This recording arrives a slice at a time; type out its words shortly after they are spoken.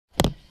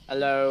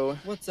Hello.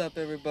 What's up,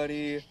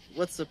 everybody?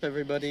 What's up,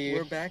 everybody?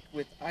 We're back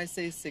with I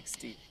Say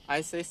 60.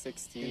 I Say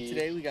 60. And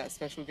today we got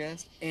special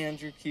guest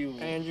Andrew Kubel.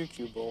 Andrew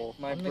Kubel.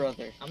 My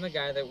brother. I'm the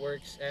guy that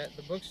works at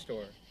the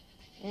bookstore.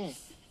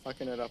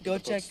 Fucking it up. Go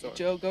at the check, bookstore.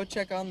 Joe. Go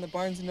check on the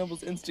Barnes &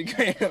 Noble's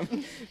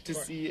Instagram to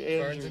see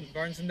Andrew.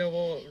 Barnes &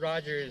 Noble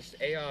Rogers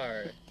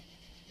AR.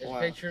 There's Wow.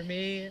 a picture of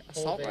me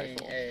Assault holding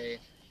rifle. a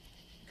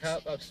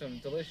cup of some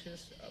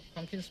delicious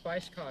pumpkin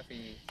spice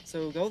coffee.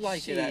 So go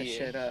like that Shit.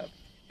 shit up.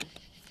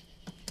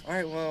 All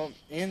right, well,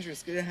 Andrew,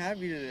 it's good to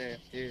have you today.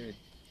 Dude,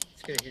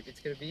 it's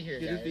gonna be here,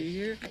 Good guys. to be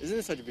here. Isn't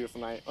it such a beautiful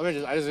night? I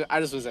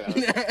just was there.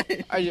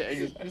 I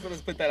just just want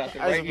to put that out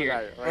there, I just right put here,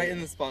 that right here. in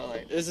the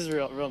spotlight. This is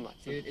real nice.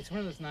 Dude, it's one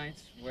of those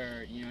nights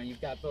where, you've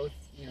got both,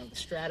 the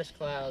stratus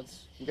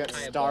clouds, You got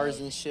high stars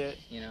above, and shit.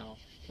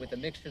 with a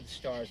mixture of the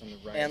stars on the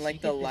right. And, So like,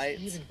 you the get this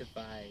lights. even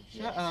divide.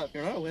 Shut up,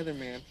 you're not a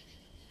weatherman.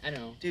 I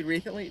know. Dude,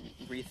 recently,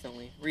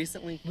 Recently.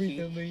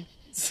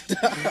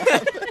 Stop.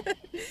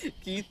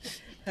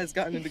 Keith has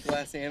gotten into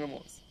glass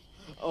animals.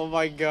 Oh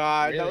my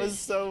god, that Really? was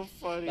so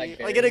funny. Like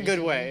Like in a very good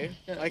recently? way.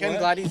 Yeah, Like I'm what?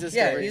 glad he's just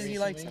Yeah, very- he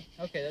likes them.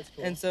 Okay, that's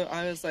cool. And so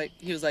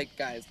he was like,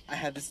 guys, I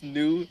have this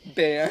new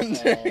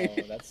band. Oh,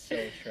 that's so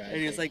tragic.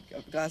 And he was like,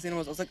 glass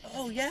animals. I was like,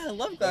 oh yeah, I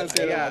love glass What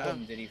animals.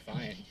 album did he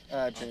find?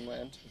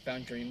 Dreamland. He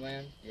found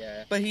Dreamland?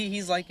 Yeah. But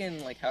he's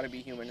liking like How to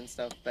Be Human and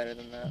stuff better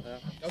than that though.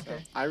 Okay.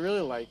 I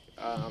really like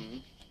I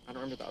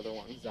don't remember the other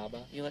one.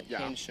 Zaba. You like Yeah.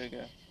 Cane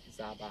Sugar.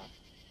 Zaba.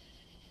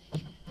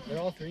 They're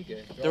all three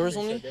good. They're There all was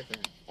three only- so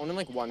different. Only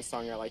like one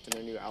song I liked in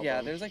their new album.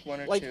 Yeah, there's like one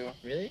or Like- two.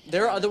 Really?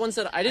 There are other ones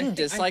that I didn't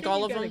dislike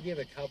all of You them. gotta give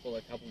a couple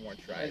more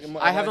tries.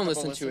 Like, I haven't a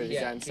couple listened to it listens.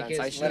 again since. because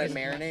I Let it should.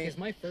 marinate. Because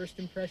my first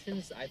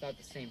impressions, I thought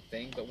the same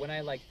thing. But when I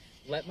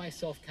let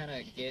myself kind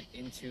of get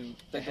into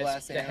The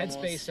glass the animals.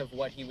 headspace of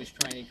what he was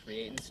trying to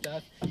create and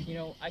stuff,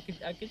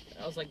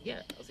 I was like,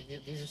 yeah. I was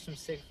like, these are some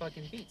sick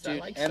fucking beats. I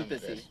Dude, like some of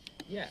empathy. this.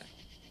 Yeah.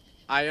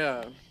 I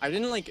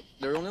didn't like.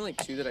 There were only like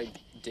two that I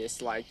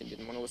disliked and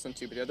didn't want to listen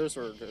to, but the others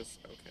were just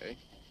okay.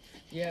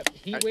 Yeah,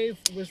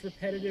 Heatwave was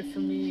repetitive for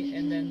me,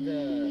 and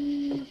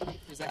then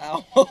There's an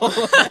owl.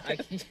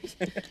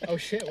 oh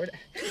shit,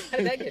 how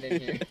did that get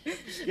in here?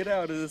 Get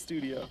out of the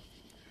studio.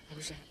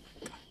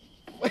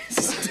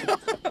 Stop.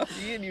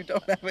 Ian, you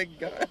don't have a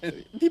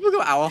gun. People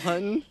go owl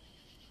hunting.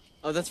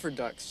 Oh, that's for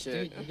ducks.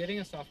 Shit. Dude, you're getting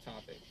us off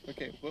topic.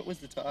 Okay, what was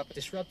the topic?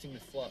 Disrupting the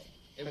flow.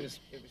 It was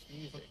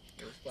music.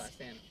 It was glass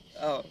animals.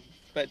 Oh,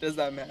 but does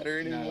that matter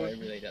anymore? No, it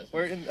really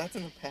doesn't. That's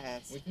in the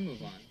past. We can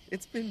move on.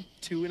 It's been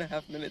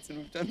 2.5 minutes and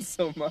we've done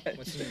so much.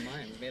 What's in your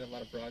mind? We've made a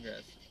lot of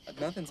progress.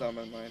 Nothing's on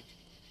my mind.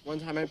 One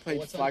time I played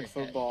What's on flag your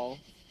head? football.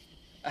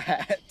 A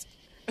hat.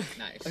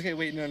 Nice. Okay,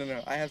 wait,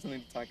 no. I have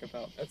something to talk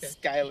about. Okay.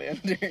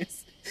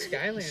 Skylanders.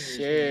 Skylanders.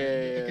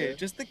 Shit. Okay,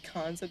 just the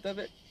concept of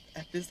it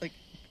at this,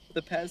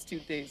 the past 2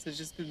 days has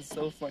just been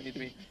so funny to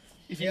me.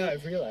 Yeah,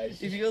 I've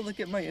realized. If you go look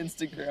at my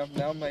Instagram,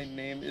 now my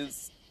name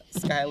is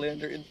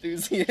Skylander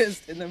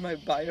Enthusiast, and then my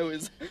bio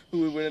is who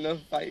would win in a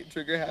fight,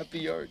 Trigger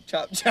Happy or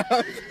Chop Chop.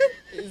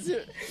 Is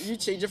it? You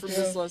change it from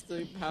this list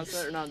to past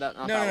that or not that?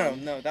 Not that No,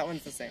 one? no, that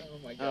one's the same. Oh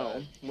my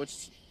god. Oh,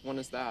 which one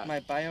is that? My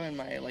bio and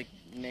my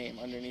name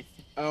underneath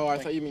Oh, I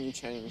like- thought you mean you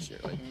changed your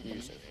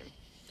username.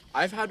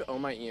 I've had Oh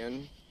My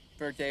Ian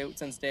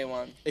since day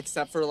one.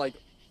 except for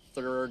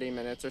 30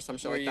 minutes or some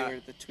shit Where like you that. were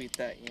the tweet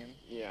that Ian.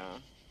 Yeah.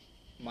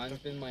 Mine's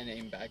been my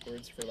name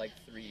backwards for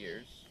 3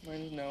 years.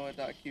 Mine's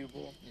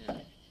Noah.Kubel. Yeah.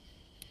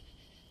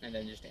 And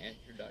then just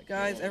Andrew.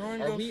 Guys,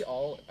 everyone Are go we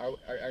all?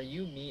 Are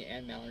you, me,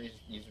 and Mallory's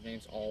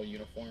usernames all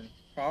uniform?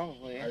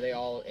 Probably. Are they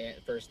all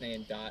first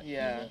name dot?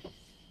 Yeah. Kubel?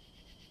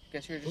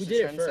 Guess you're Who just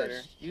did a it trendsetter.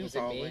 first? You Was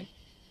probably. it me?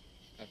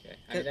 Okay.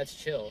 I mean, that's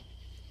chill.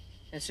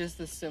 It's just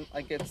the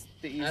it's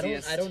the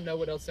easiest. I don't know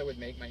what else I would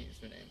make my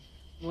username.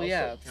 Well, Also,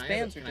 yeah, can I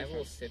have spams a- are Can I have a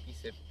little different.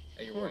 sippy sip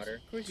at your Of course, water?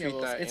 of course Treat you have a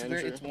little- that, it's Andrew.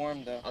 it's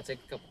warm though. I'll take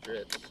a couple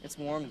drips. It's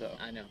warm though.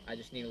 I know. I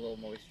just need a little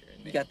moisture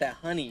in me. You got that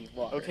honey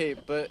water. Okay,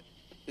 but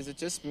is it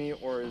just me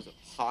or is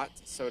hot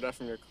soda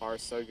from your car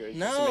so good?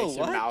 No, it makes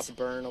your what? mouth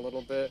burn a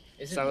little bit.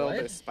 Is It's it a little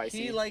what? bit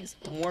spicy. He likes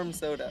warm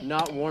soda.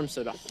 Not warm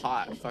soda,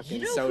 hot You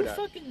fucking know soda.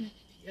 who fucking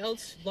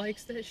else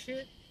likes that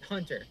shit?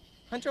 Hunter.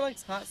 Hunter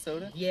likes hot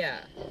soda.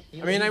 Yeah.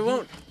 I mean, I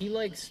won't- He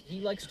likes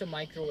to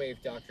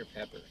microwave Dr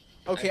Pepper.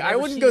 Okay, I've I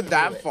never wouldn't seen go him do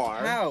that it.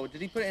 far. How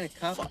did he put it in a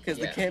cup? Because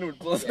the yeah. can would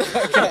blow the Yeah,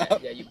 fuck yeah,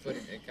 up. yeah, you put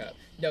it in a cup.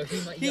 No,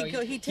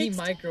 He takes-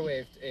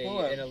 microwaved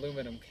Hold on. an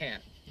aluminum can.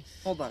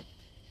 Hold on,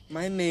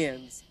 my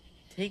man's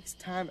takes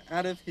time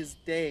out of his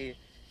day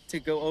to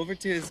go over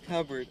to his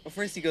cupboard. Well,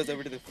 first he goes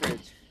over to the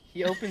fridge.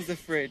 He opens the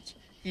fridge.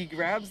 He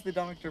grabs the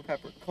Dr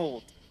Pepper,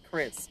 cold,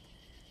 crisp.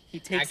 He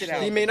takes it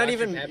out. He may not Dr.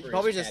 even- Pepper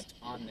probably is just- kept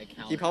on the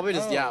counter. He probably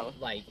just, Oh. yeah.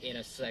 like in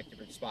a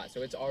separate spot,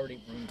 so it's already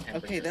room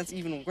temperature. Okay, that's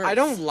even worse. I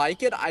don't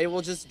like it. I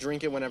will just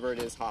drink it whenever it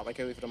is hot. Like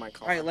I leave it in my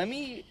car. All right, let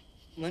me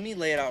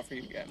lay it out for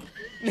you again.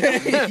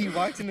 He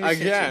walks into the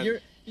Again.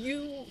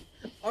 You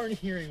aren't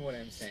hearing what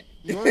I'm saying.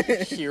 You aren't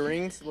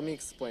hearing, so let me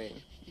explain.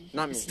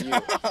 Not me, you.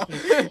 Stop.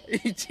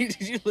 Did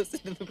you listen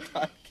to the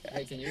podcast?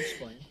 Hey, can you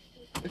explain?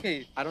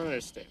 Okay, I don't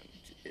understand.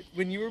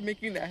 when you were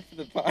making that for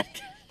the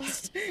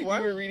podcast, What?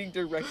 you were reading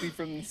directly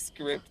from the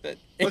script that.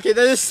 Okay,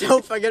 that is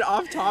so fucking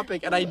off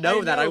topic, and I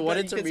know that. I but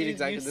wanted to because read you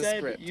exactly the said-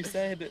 script. You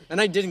said. And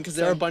I didn't, because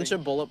there are a bunch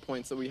something. of bullet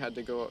points that we had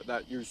to go,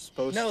 that you're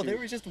supposed to. No, there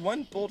was just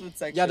one bulleted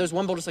section. Yeah, there's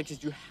one bullet section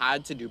you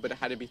had to do, but it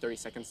had to be 30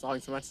 seconds long,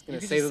 so I'm not just You gonna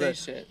could say just that.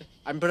 say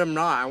shit. But I'm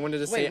not. I wanted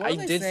to say, Wait, what I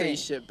was I did say saying?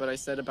 shit, but I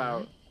said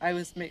about, I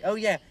was oh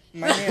yeah,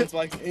 my man's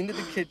walks into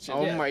the kitchen.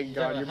 oh Yeah, my yeah,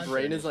 god, your 100.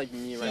 brain is like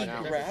me he right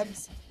now.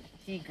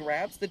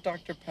 grabs the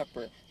Dr.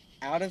 Pepper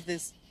out of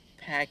this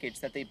package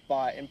that they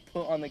bought and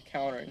put on the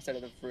counter instead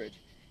of the fridge.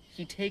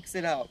 He takes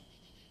it out.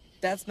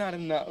 That's not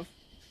enough.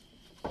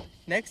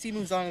 Next, he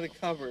moves on to the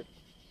cupboard,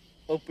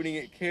 opening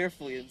it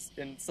carefully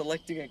and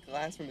selecting a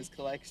glass from his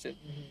collection.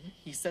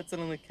 He sets it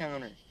on the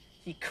counter.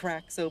 He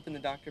cracks open the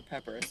Dr.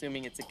 Pepper,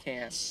 assuming it's a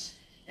can,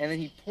 and then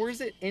he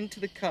pours it into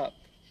the cup.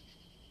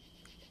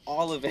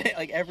 All of it,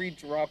 like every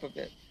drop of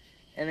it.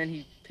 And then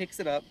he picks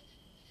it up.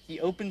 He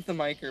opens the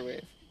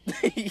microwave.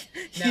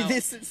 Now-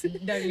 This is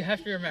Now you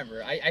have to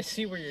remember. I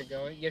see where you're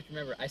going. You have to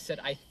remember. I said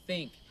I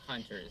think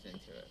Hunter is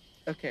into it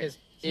okay. because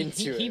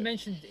Into he it.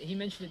 mentioned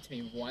it to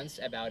me once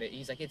about it.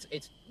 He's like,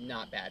 it's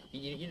not bad.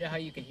 You know how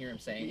you can hear him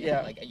saying, it?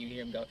 Yeah. Like you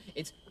hear him go,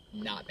 it's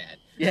not bad.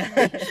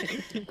 Yeah.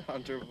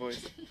 Hunter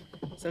voice.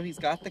 So he's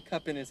got the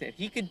cup in his hand.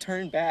 He could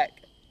turn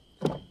back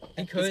He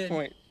at could. this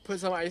point. Put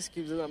some ice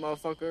cubes in that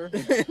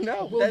motherfucker.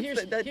 No, Well, that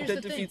here's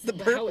the defeats thing.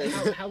 the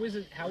purpose. How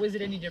is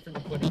it any different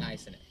than putting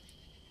ice in it?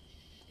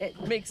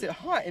 It makes it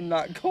hot and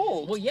not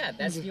cold. Well, yeah,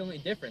 that's the only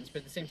difference. But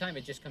at the same time,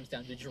 it just comes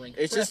down to drink.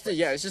 It's just, preference.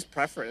 yeah, it's just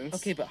preference.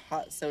 Okay, but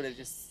hot soda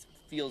just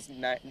feels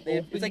nice.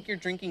 Well, It's like you're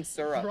drinking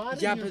syrup. Broaden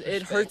Yeah, your but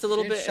it hurts a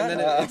little bit, Shut and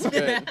then up. it's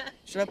good.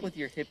 Shut up with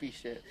your hippie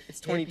shit. It's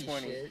Hippie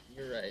 2020. shit,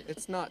 You're right.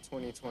 It's not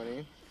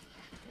 2020.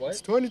 What?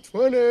 It's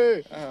 2020.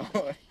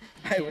 Oh,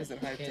 I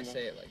wasn't You hyped can't enough.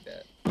 say it like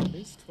that.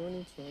 It's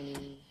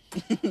 2020.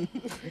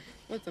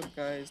 What's up,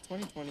 guys?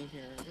 2020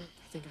 here. I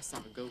think I saw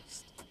a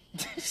ghost.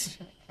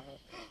 Shut up.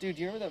 Dude,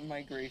 do you remember that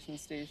migration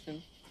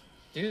station?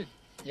 Dude,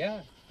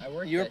 yeah, I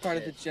worked. You were that part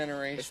shit. of the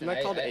generation. Isn't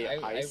that called I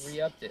ice?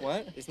 re-upped it.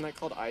 What? Isn't that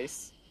called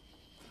ice?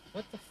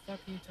 What the fuck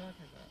are you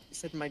talking about? You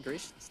said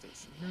migration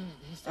station. No,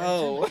 he started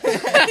Oh.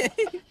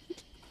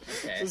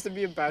 Okay. Supposed to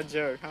be a bad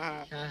joke.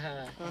 Haha.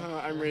 Haha.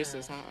 Haha, I'm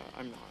racist. Haha.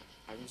 I'm not.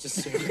 I'm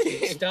just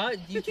joking. Stop!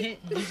 You can't.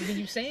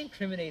 You say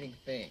incriminating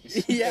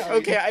things. Yeah.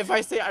 Okay, if I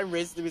say I'm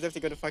racist, it means I have to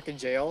go to fucking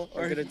jail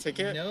or Or- get a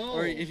ticket. No.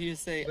 Or if you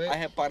say, But- I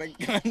have bought a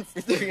gun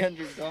for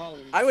 $300.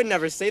 I would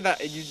never say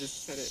that, and you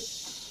just said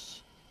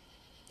it.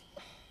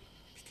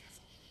 Be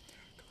careful.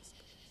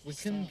 We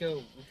couldn't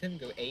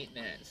go. 8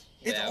 minutes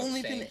It's without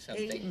only saying been 8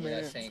 something. Without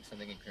minutes. saying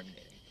something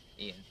incriminating.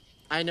 Ian,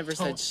 I never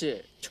Tone. said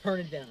shit. turn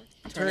it down.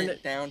 Turn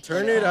it down.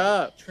 Turn it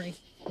up.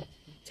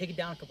 Take it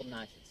down a couple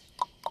notches.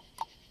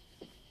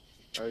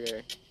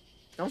 Okay.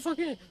 Don't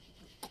fucking.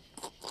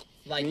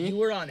 Like Me? you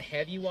were on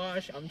heavy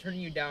wash. I'm turning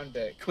you down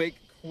to Quick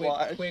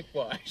wash. quick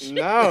wash.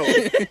 No.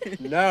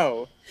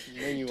 No.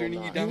 No, you will Turning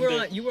you not.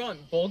 down. You were on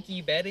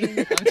bulky bedding.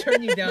 I'm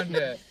turning you down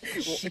to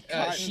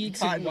Cotton- sheets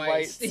cotton and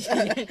whites.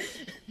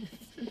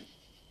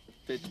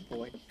 Bitch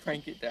boy.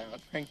 Crank it down.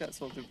 Crank that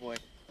soldier boy.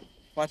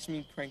 Watch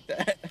me crank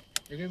that.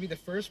 You're gonna be the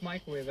first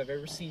microwave I've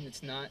ever seen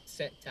that's not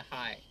set to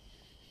high.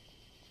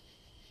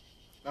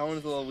 That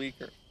one's a little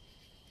weaker.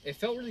 It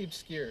felt really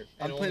obscure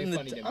and I'm putting only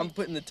funny to me. I'm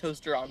putting the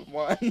toaster on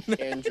 1.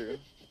 Andrew.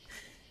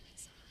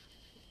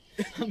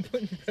 I'm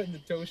putting bread in the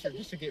toaster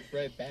just to get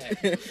bread back.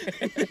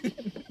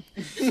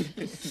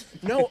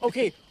 No,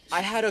 okay.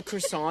 I had a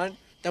croissant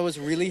that was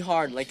really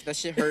hard. Like, that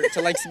shit hurt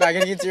to, like, smack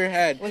it against your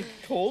head. Like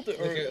cold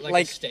or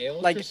Like a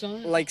stale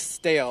croissant? Like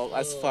stale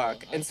as Oh,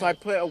 fuck. And so I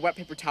put a wet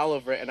paper towel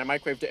over it and I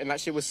microwaved it, and that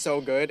shit was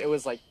so good. It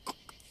was like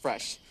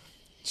fresh.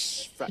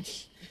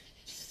 Fresh.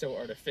 So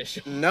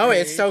artificial. No,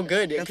 it's so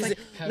good. That's 'Cause like-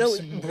 Have no,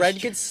 some bread moisture.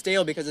 gets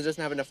stale because it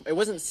doesn't have enough. It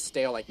wasn't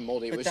stale like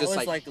moldy. It but was that just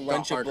was like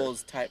got harder.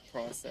 Lunchables type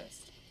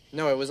processed.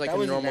 No, it was like that a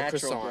was normal natural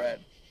croissant. bread.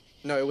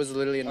 No, it was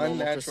literally a normal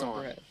Unnatural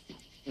croissant. bread.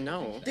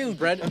 No, Dude,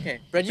 bread. okay.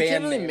 Bread you can't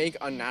band really name. make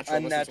unnatural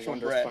unless it's Unnatural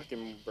Wonder bread.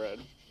 fucking bread.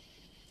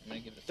 I'm gonna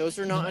give it a Those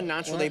are not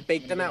unnatural. They What?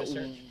 bake I'm them gonna at give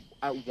it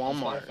a at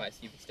Walmart. Spotify,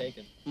 Steve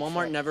Mistaken.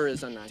 Walmart never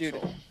is Dude,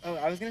 unnatural. oh,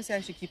 I was gonna say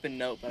I should keep a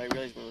note, but I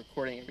realized we're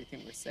recording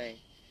everything we're saying.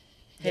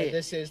 Yeah, Hey,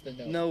 this is the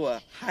note.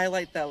 Noah,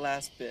 highlight that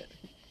last bit.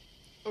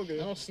 I Okay.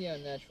 don't see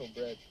unnatural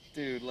bread.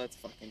 Dude, let's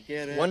fucking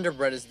get it. Wonder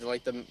bread is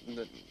like the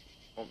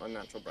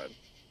unnatural bread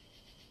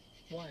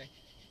Why?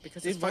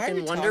 because Dude, it's why are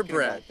we fucking Wonder talking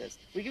bread. about this?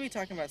 We could be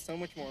talking about so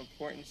much more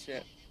important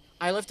shit.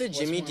 I left a What's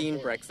Jimmy more Dean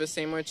important? breakfast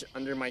sandwich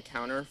under my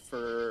counter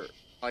for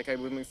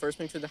when we first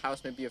moved to the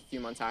house. Maybe a few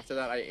months after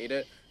that, I ate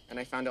it, and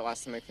I found it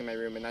last time I cleaned my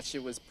room, and that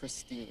shit was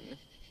pristine.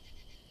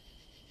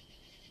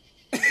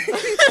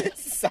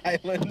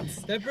 Silence.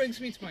 That brings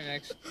me to my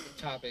next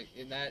topic,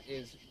 and that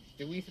is,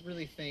 do we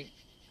really think?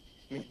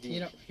 McDean. You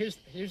know, here's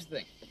the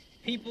thing.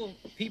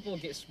 People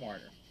get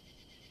smarter.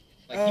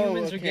 Like Oh,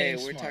 humans are okay,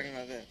 getting we're smarter. talking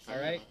about this. All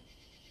right.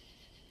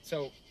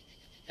 So,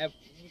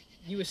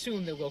 you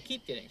assume that we'll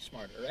keep getting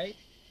smarter, right?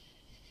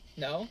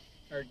 No,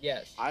 or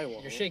yes? I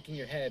won't. You're shaking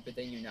your head, but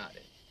then you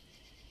nodded.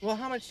 Well,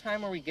 how much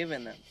time are we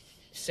giving them?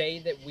 say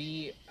that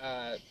we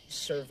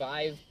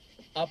survive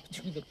up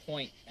to the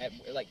point at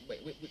like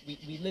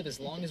we live as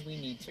long as we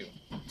need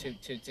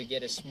to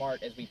get as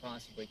smart as we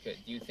possibly could.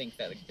 Do you think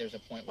that like, there's a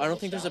point where I don't we'll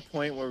think there's stop? a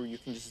point where you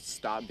can just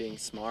stop being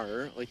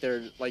smarter. Like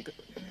they're like,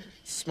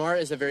 smart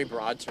is a very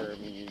broad term.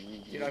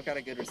 Dude, I've got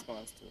a good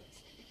response to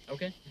this.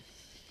 Okay.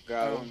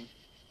 go.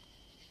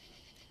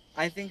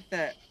 I think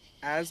that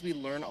as we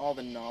learn all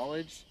the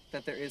knowledge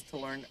that there is to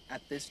learn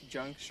at this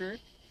juncture,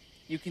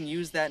 you can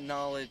use that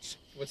knowledge.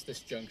 What's this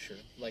juncture?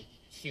 Like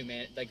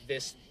like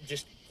this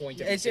just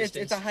point of It's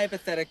existence? a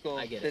hypothetical.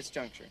 I get it. This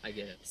juncture. I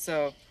get it.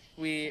 So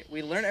we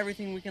learn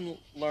everything we can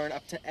learn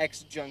up to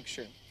X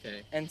juncture,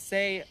 Okay. and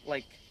say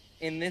like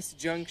in this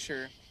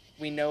juncture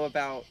we know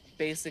about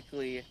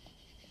basically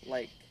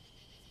like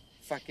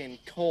fucking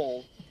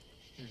coal.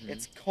 Mhm.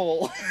 It's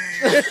coal.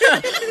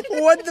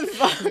 What the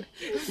fuck?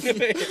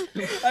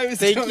 I was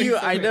Thank totally you.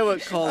 I sorry. know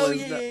what coal Oh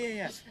is.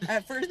 yeah.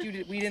 At first, we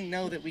didn't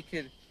know that we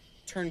could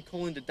turn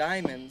coal into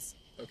diamonds.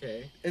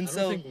 Okay. And I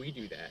so- don't think we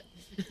do that.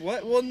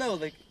 What? Well, no.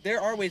 Like there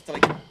are ways to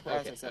like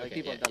process Okay. it. Like Okay.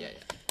 people Yeah, have done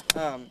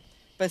yeah, it.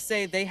 But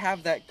say they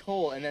have that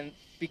coal, and then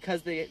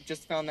because they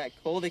just found that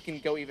coal, they can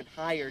go even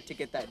higher to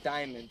get that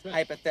diamond. Right.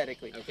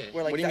 Hypothetically, Okay.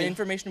 where like What do you the mean?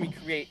 information we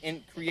create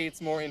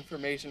creates more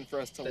information for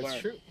us to That's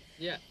learn. true.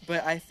 Yeah.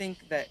 But I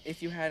think that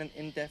if you had an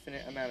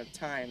indefinite amount of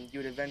time, you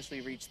would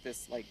eventually reach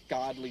this like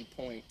godly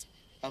point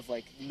of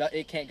like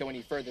it can't go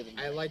any further than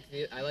that. I like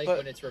But-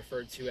 when it's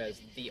referred to as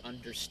the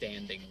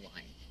understanding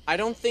line. I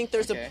don't think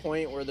there's Okay. a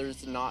point where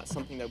there's not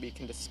something that we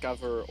can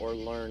discover or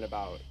learn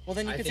about. Well,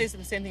 then you I could think- say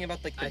the same thing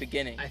about like the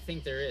beginning. I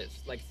think there is.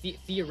 Like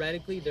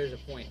theoretically, there's a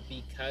point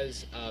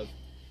because of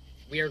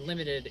we are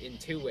limited in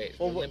two ways.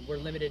 Well, We're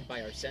limited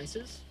by our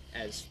senses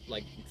as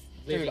like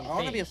living Dude, I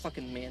want to be a things.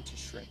 fucking mantis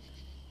shrimp.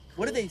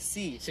 What do they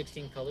see?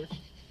 16 colors.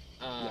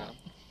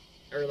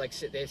 Or like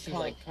they see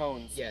like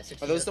Cones. yeah.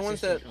 16, Are those the ones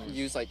 16 that cones.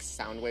 use like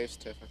sound waves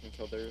to fucking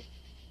kill their?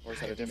 Or is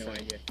I that a have different?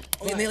 no idea.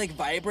 Oh, and they like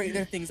vibrate.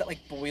 They're things that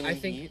like boiling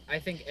I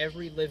think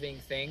every living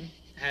thing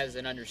has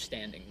an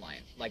understanding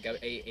line, like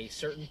a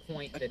certain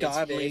point A that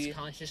godly- its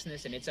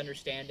consciousness and its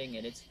understanding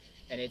and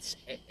its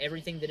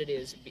everything that it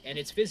is and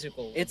its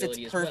physical It's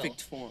ability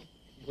perfect form.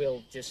 as well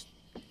will just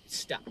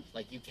stop.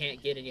 Like you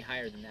can't get any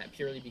higher than that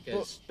purely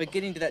because But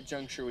getting to that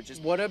juncture would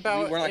just. What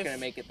about We're not if- going to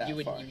make it that you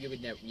would far. you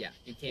would never you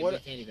can't What- you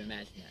can't even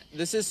imagine that.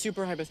 This is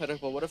super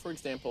hypothetical. What if, for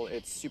example,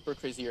 it's super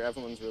crazy or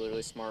everyone's really,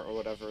 really smart or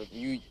whatever?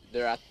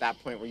 They're at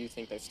that point where you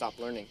think they've stopped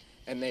learning,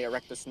 and they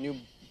erect this new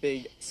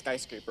big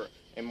skyscraper.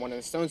 And one of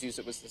the stones used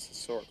was this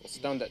historical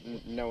stone that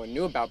no one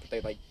knew about, but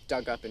they like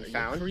dug up and Are you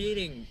found.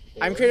 creating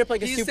I'm creating up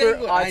like a He's super saying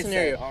what I odd said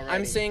scenario. already.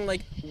 I'm saying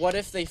like, what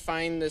if they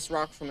find this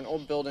rock from an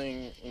old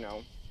building,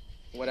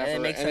 whatever,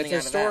 make and it's something out of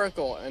that.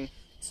 historical, and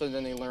so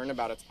then they learn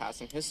about its past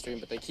and history,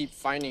 but they keep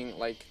finding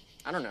like,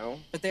 I don't know.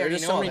 But they there are already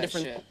just know so all many that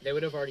different. shit. They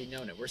would have already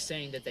known it. We're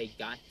saying that they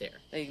got there.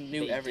 They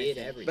knew They everything.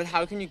 did everything. But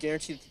how can you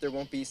guarantee that there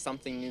won't be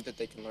something new that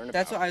they can learn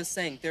That's about? what I was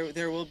saying.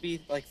 There will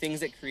be like things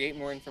that create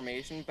more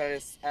information, but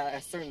at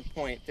a certain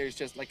point, there's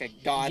just like a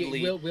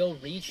godly. We'll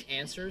reach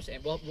answers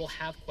and we'll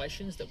have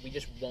questions that we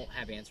just won't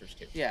have answers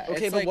to. Yeah.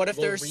 Okay, it's but like, what if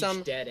We'll there's reach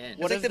some? dead end.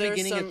 What it's if like the there's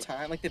beginning some- of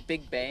time, like the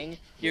Big Bang?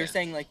 You're Yeah.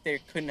 saying like there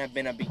couldn't have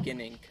been a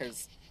beginning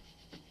because.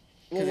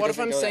 Well, it what if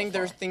doesn't I'm go that saying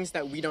there's far. things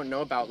that we don't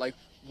know about? Like,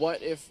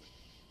 what if,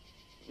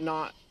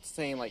 not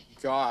saying like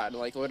God,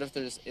 like what if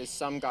is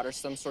some God or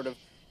some sort of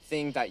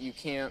thing that you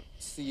can't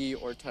see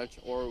or touch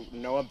or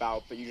know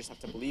about, but you just have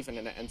to believe in,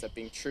 and it ends up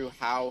being true?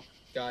 How?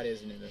 God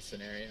isn't in this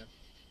scenario.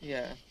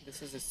 Yeah,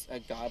 this is a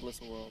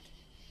godless world.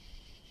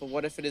 But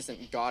what if it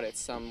isn't God? It's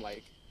some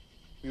like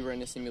we were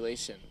in a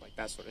simulation, like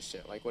that sort of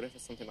shit. Like, what if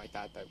it's something like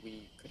that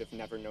we could have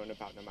never known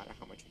about, no matter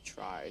how much we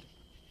tried?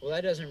 Well,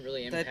 that doesn't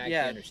really That- impact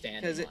yeah, the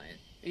understanding 'cause it- line.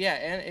 Yeah,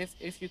 and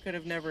if you could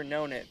have never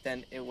known it,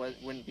 then it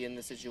wouldn't be in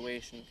the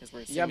situation because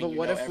we're assuming Yeah, but you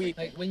what know if we?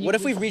 everything. Like, when you- What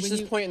if we've when reached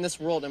this you- point in this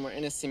world and we're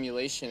in a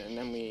simulation, and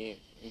then we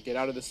get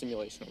out of the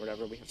simulation or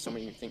whatever? We have so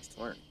many new things to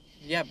learn.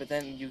 Yeah, but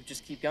then you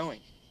just keep going.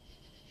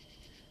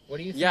 What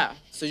do you think? Yeah,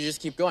 so you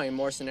just keep going.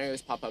 More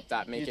scenarios pop up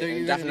that make it an You're gonna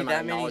indefinite be amount that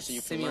of many knowledge that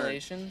you can learn.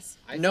 simulations.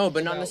 I No, think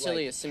but not about,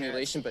 necessarily like, a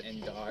simulation, cats but-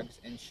 and dogs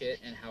and shit,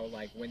 and how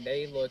like when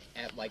they look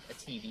at like a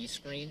TV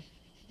screen,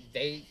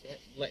 they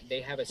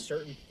have a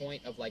certain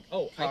point of like,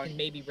 oh, I can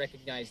maybe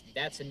recognize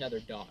that's another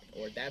dog,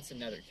 or that's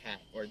another cat,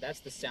 or that's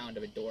the sound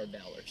of a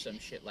doorbell, or some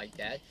shit like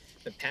that.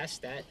 But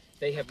past that,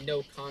 they have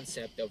no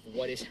concept of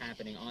what is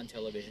happening on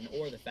television,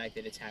 or the fact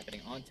that it's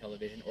happening on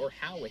television, or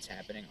how it's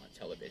happening on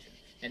television,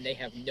 and they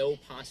have no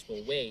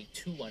possible way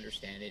to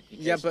understand it.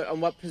 Because Yeah, but on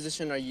what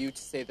position are you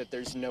to say that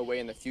there's no way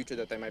in the future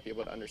that they might be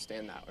able to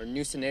understand that, or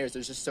new scenarios?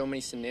 There's just so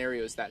many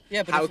scenarios that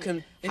Yeah, but how if can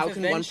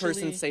one person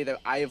eventually- say that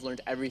I have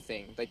learned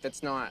everything? Like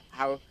that's not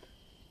how.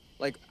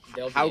 Like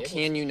They'll be how able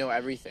can you know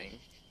everything?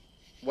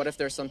 What if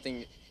there's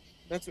something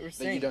That's what we're that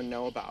saying. you don't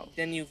know about?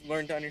 Then you've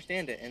learned to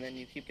understand it, and then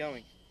you keep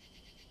going.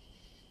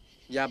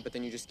 Yeah, but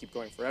then you just keep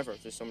going forever.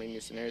 There's so many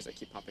new scenarios that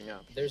keep popping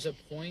up. there's a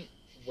point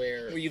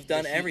where you've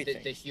done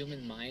everything. The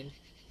human mind,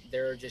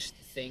 there are just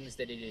things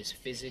that it is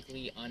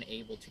physically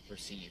unable to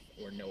perceive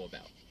or know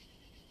about.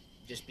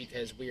 just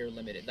because we are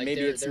limited. Like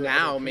Maybe it's there are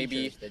now, other maybe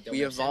creatures that don't we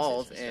have senses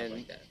evolve and stuff and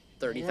like that.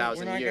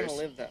 30,000 We're not years. gonna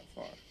live that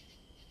far.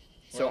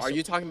 So also- are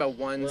you talking about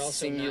one We're also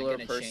singular not going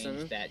to person?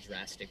 change that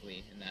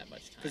drastically in that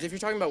much time. Because if you're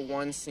talking about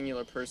one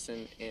singular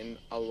person in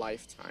a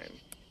lifetime,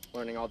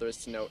 learning all there is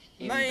to know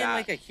in Not in that.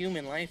 like a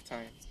human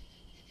lifetime.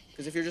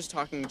 Because if you're just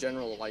talking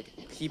general, like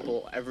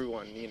people,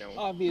 everyone, you know,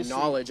 Obviously.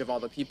 knowledge of all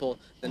the people,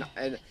 then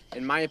and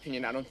in my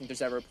opinion, I don't think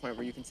there's ever a point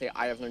where you can say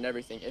I have learned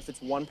everything. If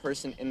it's one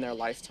person in their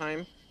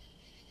lifetime,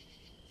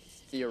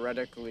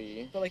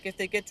 theoretically, But like if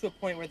they get to a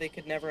point where they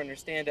could never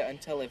understand it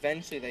until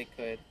eventually they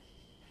could.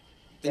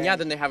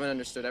 then they haven't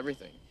understood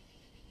everything.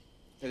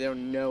 They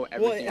don't know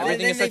everything. Well, Everything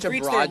then is such a they've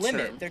reached broad their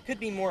limit. term. There could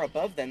be more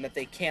above them that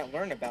they can't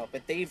learn about,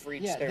 but they've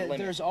reached their limit.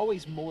 there's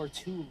always more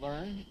to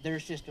learn.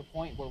 There's just a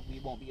point where we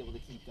won't be able to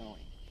keep going.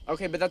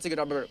 Okay, but that's a good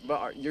argument.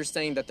 But you're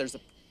saying that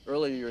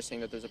earlier you were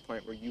saying that there's a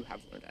point where you have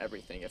learned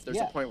everything. If there's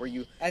a Yeah. point where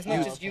you As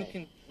much Oh, as you okay.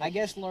 can. I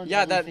guess learn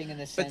Yeah, that- everything in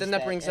the but sense then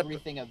that brings up-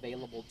 everything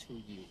available to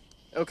you.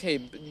 okay,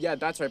 yeah,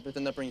 that's right. But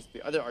then that brings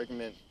the other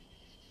argument.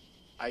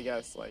 I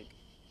guess like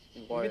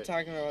We've what? been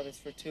talking about this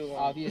for too long.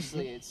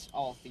 Obviously, it's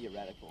all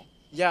theoretical.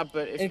 Yeah,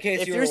 but In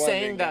case if you you're were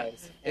saying wondering, that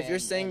guys. if you're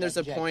and- saying and there's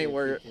a point objective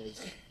where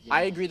because,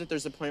 I know, agree that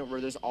there's a point where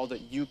there's all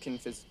that you can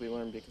physically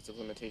learn because of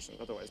limitations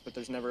otherwise, but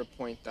there's never a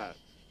point that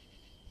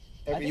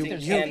Everything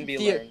there's can be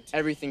learned.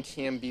 everything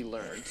can be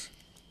learned.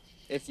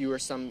 If you were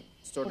some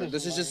sort What of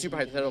does this is just super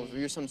learning hypothetical. mean? If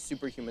you're some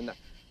superhuman, that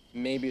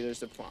maybe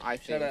there's a point. I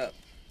think Shut up.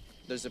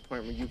 there's a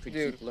point where you could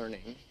Dude. keep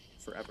learning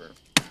forever.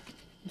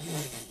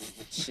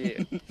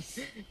 Shit.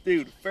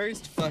 Dude,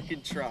 first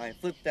fucking try.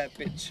 Flip that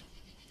bitch.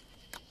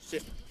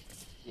 Shit.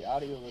 the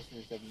audio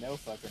listeners have no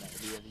fucking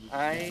idea.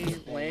 That you can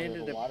I land a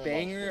landed a water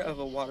banger bottle. of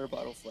a water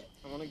bottle flip.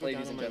 I want to go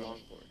Ladies down and on my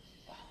gentlemen.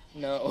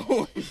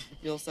 longboard. No.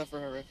 You'll suffer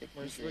horrific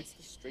Where's injuries.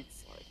 the straight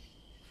slide?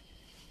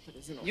 That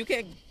isn't all You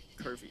can't.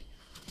 curvy.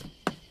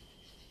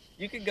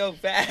 You can go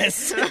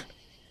fast.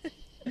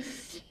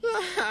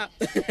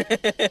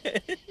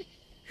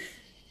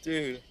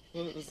 Dude,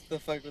 the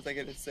fuck was I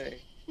gonna say?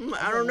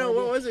 I don't know.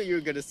 What was it you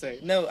were gonna say?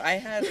 No, I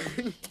had.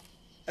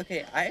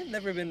 Okay, I have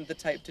never been the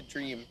type to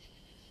dream.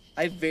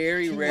 I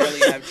very rarely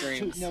have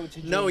dreams. To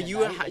No, dream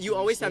you at night, you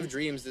always sleep. have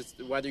dreams. It's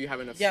whether you have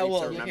enough Yeah, sleep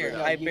well, to remember here,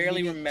 them. I You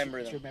barely need it remember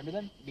to them. remember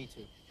them? Me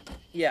too.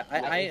 Yeah,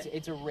 Like,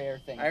 it's a rare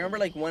thing. I remember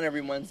like one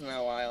every once in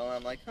a while, and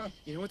I'm like, huh.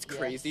 You know what's Yeah.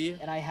 crazy?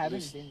 And I haven't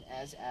Lucid- been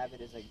as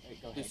avid as I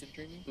go ahead. Lucid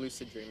dreaming.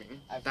 Lucid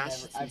dreaming. I've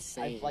That's never,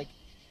 insane. I've like,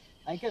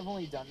 I think I've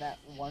only done that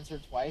once or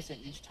twice,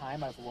 and each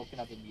time I've woken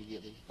up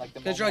immediately. Like the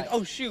Because you're like,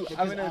 moment oh shoot, because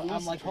I'm in a I'm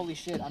lucid like, dream. holy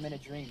shit, I'm in a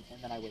dream,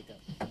 and then I wake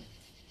up.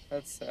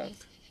 That's sad.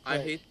 I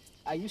but- hate.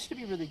 I used to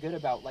be really good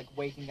about like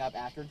waking up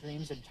after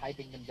dreams and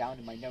typing them down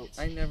in my notes.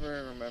 I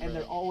never remember. And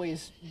they're them.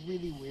 always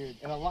really weird,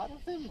 and a lot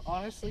of them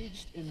honestly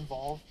just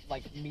involve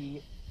like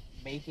me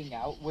making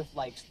out with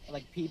like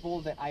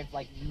people that I've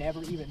like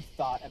never even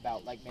thought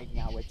about like making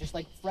out with, just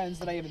like friends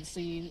that I haven't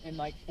seen in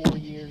like 4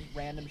 years,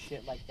 random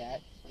shit like that.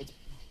 It's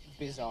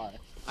bizarre.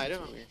 I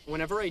don't.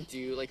 Whenever I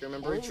do like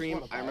remember a always dream,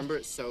 wanna I remember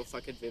it so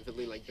fucking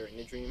vividly, like during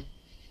the dream.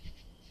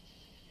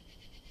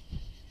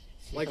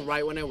 Like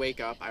right when I wake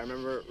up, I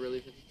remember it really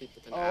vividly.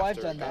 But then Oh, after I've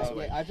it done goes that.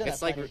 away. Yeah, I've done It's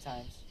that like plenty of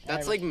times. And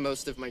that's I like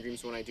most of my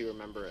dreams when I do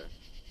remember it.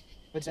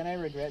 But then I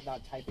regret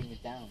not typing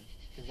it down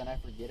because then I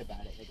forget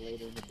about it like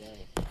later in the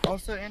day.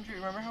 Also, Andrew,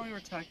 remember how we were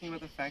talking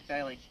about the fact that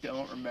I like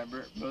don't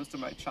remember most of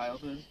my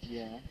childhood,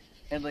 Yeah.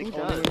 and like Who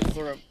only when does?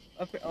 people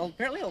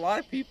apparently a lot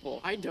of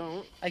people. I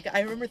don't. Like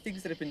I remember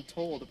things that have been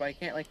told, but I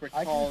can't like I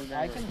recall can, them.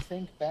 I can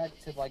think back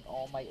to like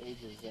all my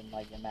ages and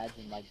like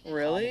imagine like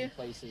Really? common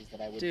places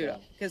that I would Dude, go.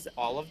 because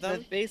All of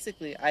them.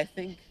 basically, I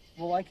think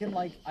Well, I can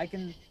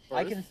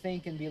Birth?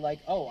 think and be like,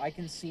 oh, I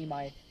can see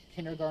my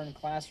kindergarten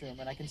classroom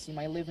and I can see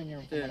my living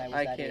room from Dude, when I was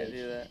I that can't age.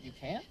 do that. You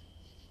can't?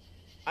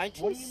 I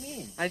can. What do you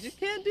mean? I just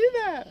can't do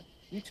that.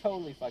 You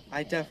totally fucking.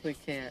 I can. definitely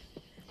can't.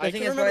 I The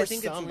thing can is, but remember I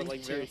think it's some, but like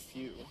linked to- very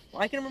few.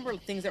 Well, I can remember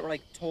things that were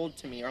like told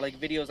to me, or like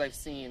videos I've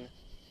seen,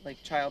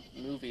 like child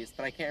movies,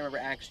 but I can't remember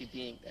actually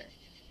being there.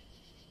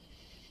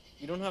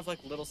 You don't have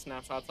like little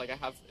snapshots. Like I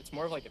have. It's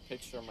more of like a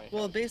picture in my head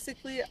Well,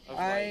 basically, of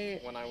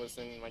like when I was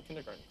in my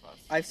kindergarten class.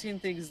 I've seen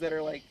things that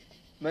are like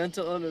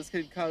mental illness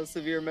could cause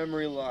severe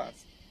memory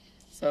loss.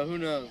 So who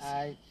knows?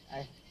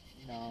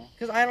 No.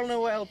 Because I don't know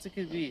what else it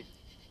could be.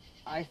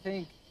 I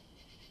think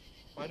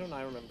Why don't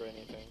I remember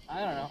anything? I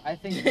don't know. I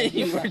think You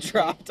maybe were some,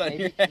 dropped on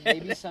maybe, your head.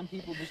 maybe some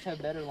people just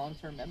have better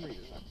long-term memories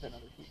than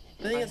other people.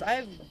 The thing is, I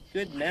have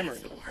good memory.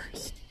 The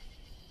worst.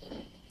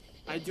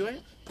 I do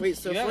it. Wait,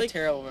 so You if have like a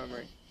terrible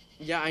memory.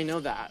 yeah, I know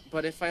that.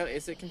 But if I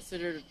is it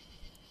considered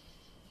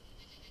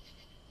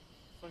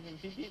fucking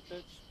beep beep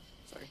bitch?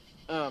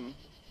 Sorry.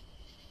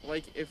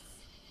 Like if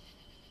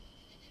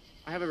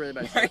I have a really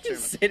bad Why are short you term.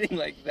 sitting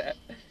like that?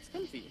 It's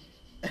comfy.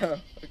 Oh,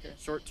 okay.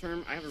 Short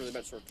term. I have a really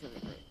bad short term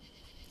memory.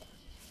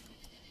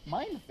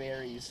 Mine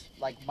varies.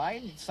 Like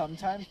mine,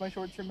 sometimes my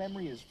short-term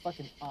memory is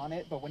fucking on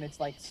it, but when it's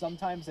like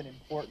sometimes an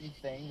important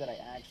thing that I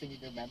actually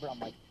need to remember, I'm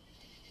like,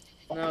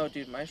 fuck. No,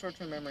 dude, my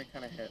short-term memory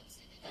kind of hits.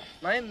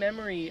 My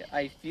memory,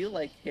 I feel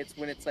like, hits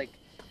when it's like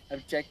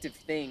objective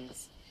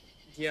things.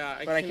 Yeah,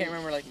 but I can't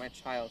remember like my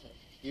childhood.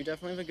 You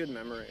definitely have a good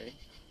memory,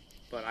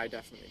 but I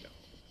definitely don't.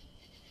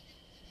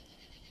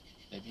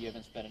 Maybe you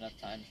haven't spent enough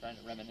time trying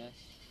to reminisce.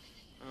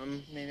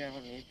 Maybe I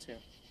don't need to.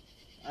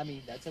 I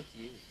mean, that's up to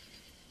you.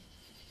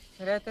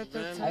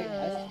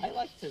 I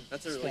like to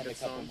That's a really spend good a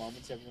couple song.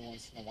 moments every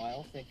once in a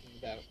while thinking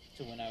about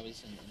to when I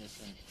was an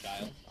innocent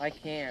child. I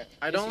can't.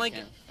 I Yes, don't you like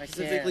can. I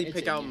specifically can't.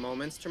 pick It's in out you.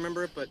 moments to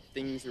remember, but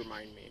things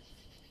remind me.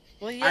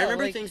 Well, yeah, I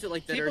remember like, things that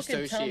like that people are can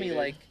associated. tell me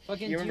like,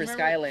 Fucking, You do remember you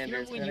Skylanders,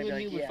 remember when and you I'd be and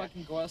me like, would yeah.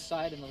 fucking go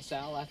outside in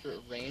LaSalle after it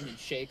rained and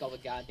shake all the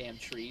goddamn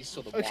trees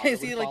so the okay, water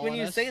see, would like fall when on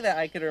you us? say that,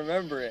 I could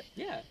remember it,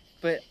 Yeah.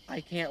 but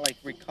I can't like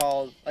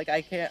recall. Like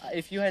I can't.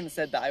 If you hadn't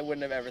said that, I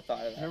wouldn't have ever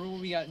thought of that. Remember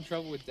when we got in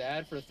trouble with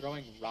Dad for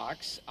throwing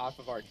rocks off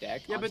of our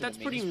deck? Yeah, onto but the that's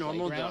pretty maid's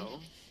normal playground?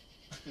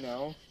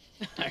 No.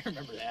 I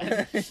remember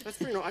that. That's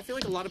pretty normal. I feel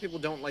like a lot of people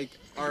don't like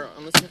are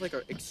unless they have like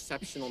an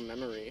exceptional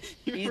memory.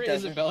 You remember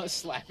doesn't. Isabella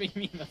slapping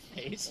me in the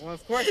face? Well,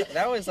 of course,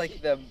 that was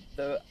like the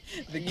The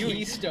you-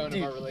 keystone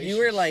dude, of our relationship.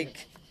 You were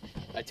like,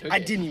 I took I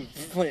it. didn't even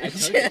flinch. I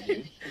took it,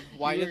 dude.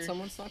 Why You did were-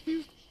 someone slap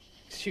you?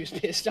 She was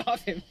pissed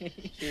off at me.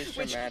 She was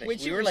Which- dramatic.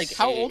 which We it were was like,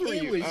 How 8. old were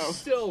It you? was Oh.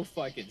 so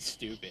fucking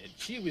stupid.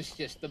 She was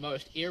just the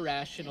most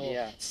irrational,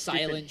 Yeah,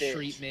 silent stupid bitch.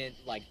 treatment,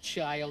 like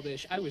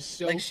childish. I was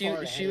so Like, she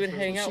far she ahead would of her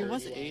hang when out- She Sure,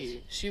 was he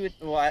 8. She would.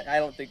 Well, I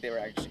don't think they were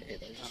actually 8.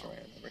 That was just a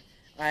random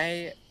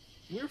number.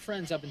 We were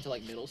friends up until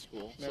like middle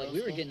school. So like Middle we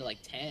were school? getting to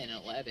like 10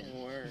 and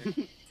 11.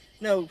 Word.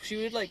 No, she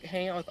would like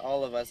hang out with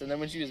all of us, and then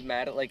when she was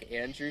mad at like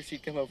Andrew,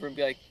 she'd come over and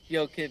be like,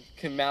 "Yo, kid,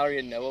 can Mallory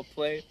and Noah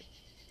play?"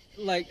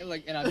 Like,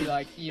 and I'd be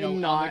like, you know, on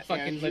the Not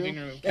fucking Andrew. living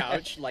room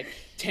couch, like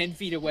 10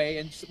 feet away,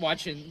 and just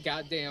watching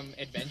goddamn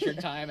Adventure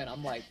Time, and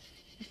I'm like,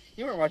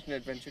 You weren't watching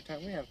Adventure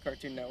Time. We have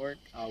Cartoon Network.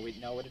 oh, wait,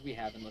 no, what did we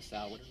have in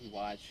LaSalle? What did we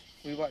watch?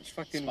 We watched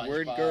fucking SpongeBob.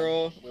 Word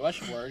Girl. We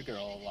watched Word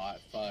Girl a lot.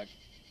 Fuck.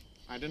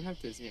 I didn't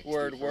have Disney. XD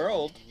Word for a long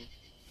World.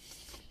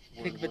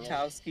 time. Pig Word World.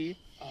 Batowski.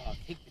 Oh,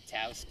 Pig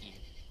Batowski.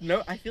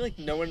 No, I feel like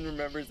no one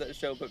remembers that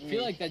show but I me.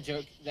 feel like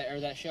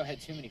that show had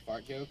too many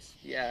fart jokes.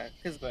 Yeah,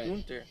 because But-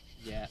 Gunther.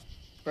 Yeah.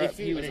 Bro, But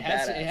he was it a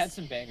had, badass. it had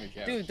some banger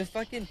jokes. Dude, the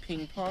fucking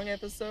ping pong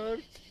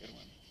episode, Good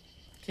one.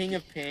 King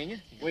of Ping.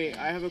 Wait,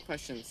 I have a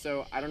question.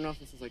 So I don't know if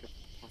this is like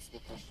a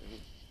possible question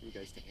for you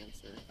guys to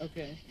answer,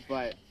 Okay.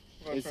 but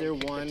Or is from there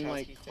Pig one Batowski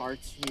like too.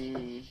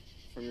 cartoon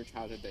from your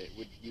childhood that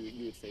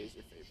you would say is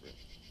your favorite?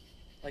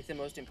 Like the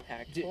most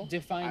impactful?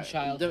 Define I-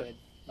 childhood.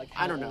 Like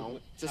I don't how old- know.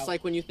 Just how-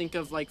 like when you think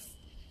of like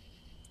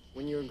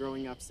when you were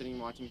growing up, sitting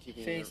watching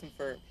TV. Phineas and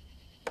Ferb.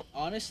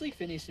 honestly,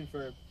 Phineas and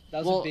Ferb. That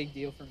was Well, a big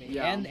deal for me.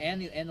 yeah. And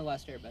the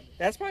Last Airbender.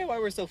 That's probably why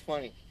we're so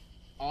funny.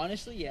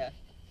 Honestly, yeah.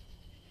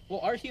 Well,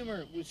 our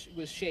humor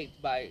was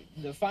shaped by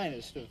the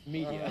finest of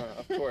media.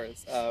 Of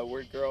course.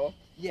 Word Girl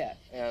Yeah,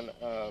 and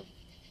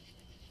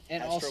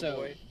and Astro also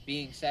Boy.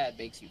 being sad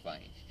makes you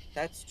funny.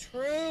 that's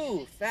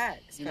true.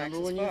 Facts. Do you Facts remember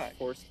when as you fuck.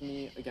 forced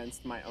me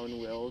against my own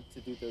will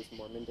to do those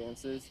Mormon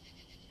dances?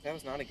 That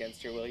was not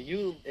against your will.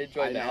 You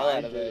enjoyed I the know, hell I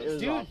out of did. It those.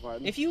 was Dude, a lot of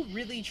fun. If you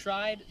really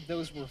tried,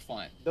 those were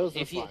fun. Those were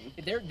If you, fun.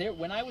 they're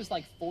when I was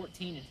like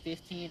 14 and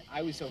 15,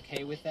 I was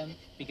okay with them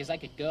because I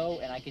could go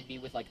and I could be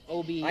with like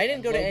Obi. I didn't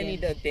and go to Logan. any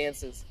of the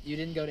dances. You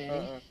didn't go to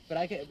any, but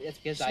I could. It's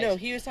because I. No,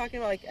 he was talking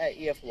about like at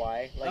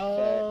EFY, like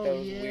Oh,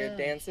 those yeah. weird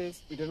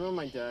dances. We did it on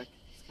my deck.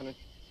 It's kind of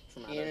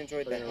traumatic. Ian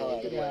enjoyed but the in a hell really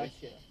out of good it. way.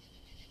 Gotcha.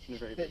 In a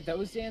very good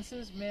Those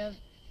dances, man,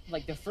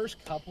 like the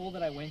first couple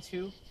that I went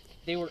to,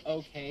 they were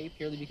okay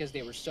purely because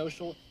they were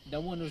social. No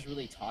one was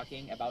really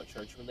talking about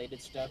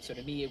church-related stuff, so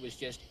to me it was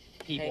just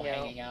people Hang out.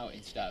 hanging out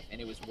and stuff,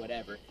 and it was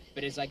whatever.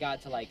 But as I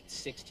got to like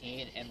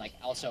 16 and like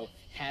also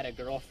had a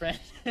girlfriend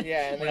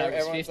Yeah, and when then I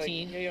was everyone's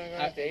 15, like, "Yeah, you want to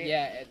go on a date?"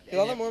 yeah, Because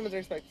all the Mormons are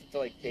expected to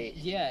like date.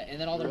 yeah, and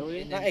then all the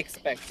Really? and Not then,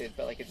 expected,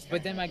 but like it just.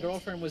 but then my happens.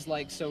 girlfriend was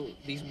like, so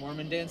these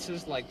Mormon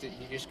dances, like, did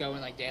you just go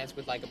and like dance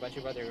with like a bunch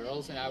of other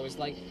girls? And I was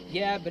like,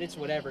 yeah, but it's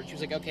whatever. And she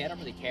was like, okay, I don't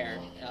really care.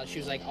 And she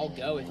was like, I'll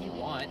go if you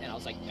want. And I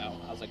was like, no.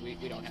 I was like, we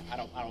don't. I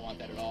don't want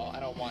that at all. I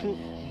don't want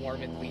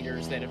Mormon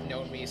leaders that have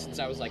known me since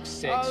I was like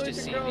 6 Oh, to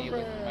it's see your me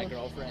with my girlfriend.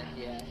 girlfriend.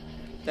 Yeah,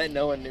 That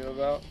no one knew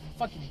about.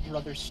 fucking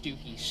brother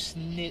Stookie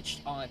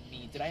snitched on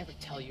me. Did I ever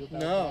tell you about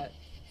No. that?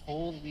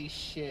 Holy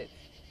shit.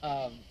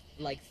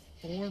 Like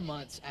 4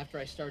 months after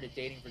I started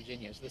dating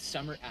Virginia, so the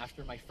summer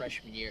after my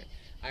freshman year,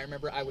 I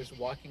remember I was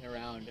walking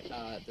around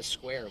the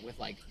square with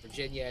like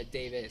Virginia,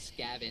 Davis,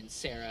 Gavin,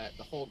 Sarah,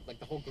 the whole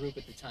group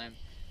at the time,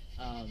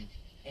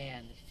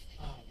 and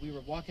we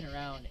were walking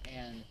around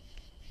and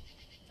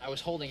I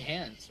was holding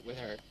hands with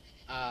her,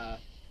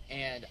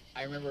 and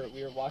I remember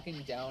we were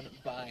walking down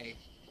by.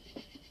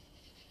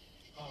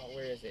 Oh,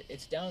 where is it?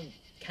 It's down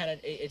kind of.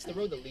 It's the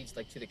road that leads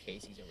like to the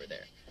Casey's over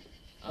there.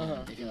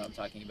 If you know what I'm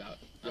talking about.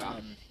 Yeah.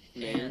 And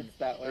And it's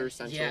that way. Or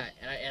Central. yeah,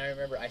 and I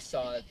remember I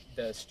saw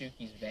the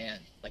Stookie's van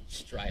like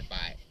just drive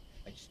by,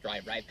 like just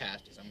drive right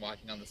past as I'm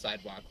walking on the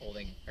sidewalk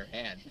holding her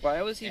hand.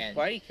 Why was he? And-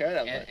 Why do you care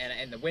that And, much?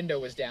 and the window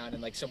was down,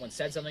 and like someone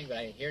said something, but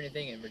I didn't hear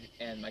anything.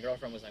 And my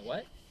girlfriend was like,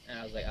 "What?" And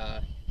I was like,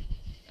 I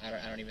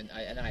don't even."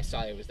 And then I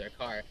saw it was their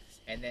car,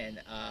 And then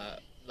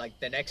like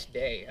the next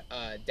day,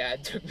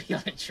 Dad took me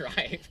on a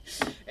drive,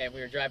 and we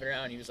were driving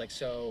around. And he was like,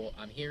 "So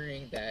I'm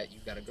hearing that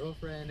you've got a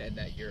girlfriend, and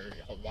that you're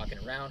walking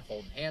around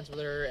holding hands with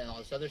her, and all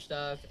this other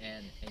stuff,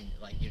 and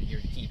like you're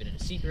keeping it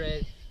a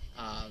secret,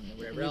 and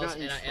whatever else."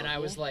 And I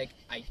was like,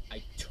 I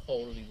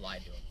totally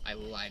lied to him. I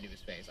lied to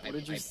his face. What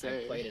did you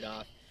say? I played it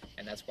off,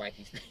 and that's why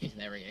he's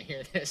never gonna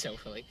hear this.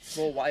 Hopefully.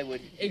 Well, why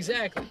would he?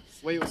 Exactly.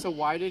 Wait, so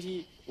why did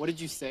he? What did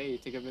you say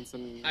to convince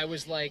him?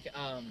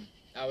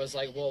 I was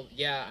like, well,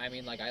 yeah, I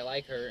mean, like, I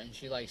like her and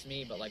she likes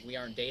me, but, like, we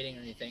aren't dating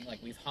or anything. Like,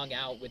 we've hung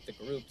out with the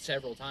group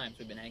several times.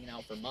 We've been hanging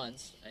out for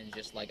months, and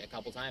just, like, a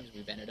couple times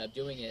we've ended up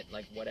doing it,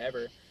 like,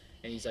 whatever.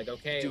 And he's like,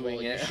 okay, Doing well,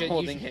 it, you should,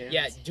 holding hands.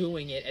 yeah,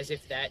 doing it as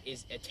if that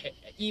is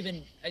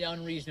even an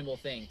unreasonable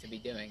thing to be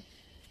doing.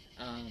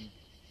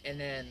 And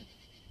then,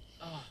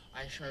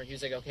 I just remember he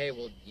was like, okay,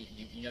 well,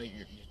 you know,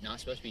 you're not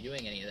supposed to be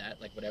doing any of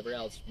that, like, whatever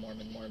else,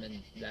 Mormon,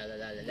 da da da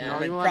da You're da.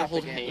 not even allowed to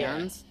hold propaganda.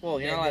 hands.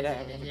 Well, you're not allowed to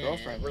have a Yeah,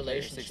 girlfriend.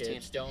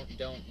 relationships, don't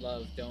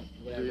love, don't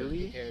whatever.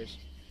 Really? Who cares?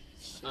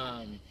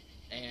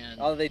 And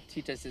All they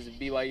teach us is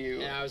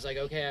BYU. I was like,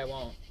 okay, I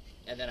won't.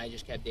 And then I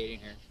just kept dating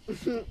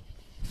her.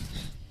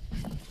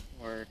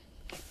 Word.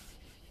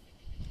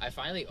 I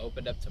finally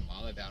opened up to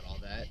Mom about all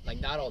that. Like,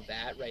 not all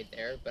that right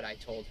there, but I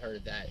told her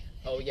that,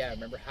 oh yeah,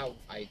 remember how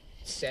I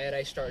said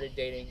I started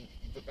dating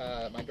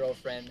my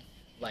girlfriend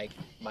like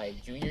my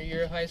junior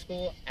year of high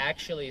school?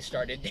 Actually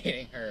started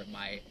dating her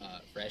my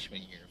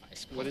freshman year of high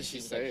school. What did she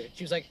was say? Like,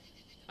 she was like,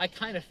 I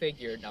kind of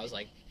figured, and I was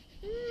like,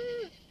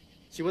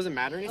 She wasn't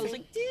mad or I anything. was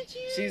like, did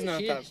you? She's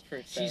not that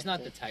She's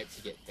not the protective. type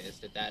to get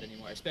pissed at that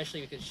anymore,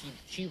 especially because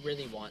she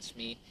really wants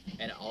me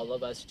and all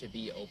of us to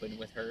be open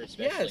with her,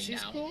 especially Yeah,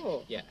 she's now.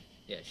 cool. Yeah,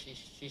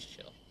 she's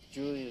chill.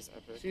 Julie is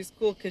epic. She's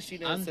cool because she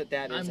knows that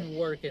Dad I'm isn't.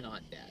 working on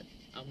Dad.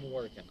 I'm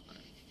working on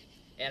him.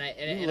 And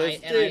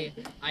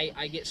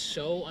I get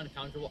so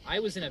uncomfortable. I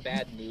was in a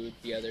bad mood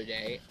the other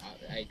day.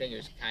 I think it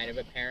was kind of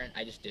apparent.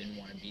 I just didn't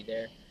want to be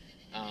there.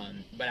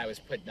 But I was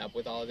putting up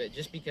with all of it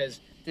just because.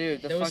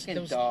 Dude, the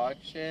fucking dog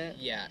shit.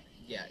 Yeah,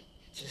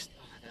 just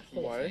that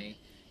whole What? thing.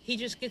 He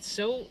just gets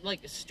so like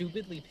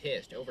stupidly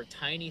pissed over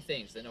tiny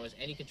things that no one has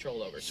any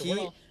control over.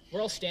 So we're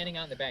all standing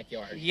out in the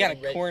backyard. He got a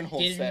getting cornhole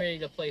getting set. ready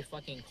to play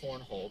fucking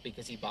cornhole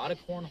because he bought a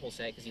cornhole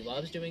set because he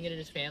loves doing it at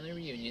his family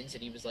reunions,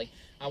 and he was like,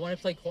 I want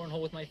to play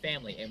cornhole with my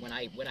family. And when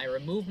I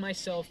remove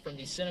myself from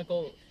the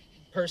cynical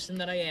person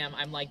that I am,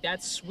 I'm like,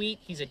 that's sweet.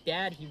 He's a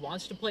dad. He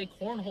wants to play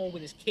cornhole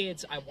with his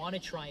kids. I want to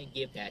try and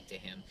give that to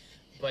him,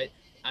 but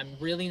I'm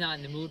really not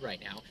in the mood right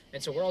now.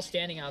 And so we're all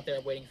standing out there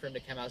waiting for him to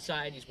come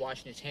outside. He's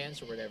washing his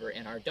hands or whatever,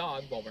 and our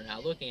dog, while we're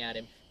not looking at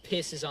him,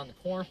 pisses on the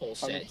cornhole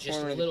set just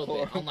a little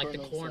bit, on like the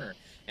corner.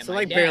 And So my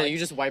like dad, barely, you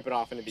just wipe it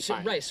off and it'd be so,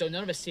 fine. right, so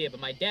none of us see it, but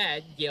my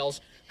dad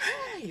yells,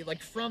 hey,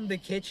 like from the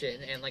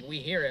kitchen, and like we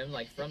hear him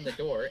like from the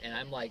door, and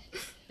I'm like,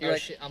 You're oh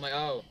like- shit, I'm like,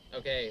 oh,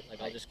 okay,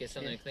 like I'll just get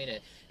something to clean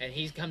it. And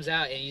he comes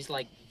out and he's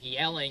like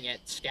yelling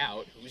at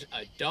Scout, who's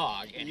a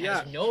dog, and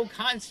Yeah. has no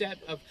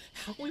concept of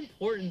how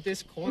important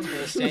this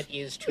cornhole set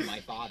is to my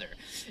father.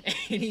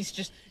 And he's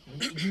just,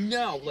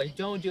 no, like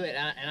don't do it.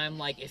 And I'm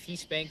like, if he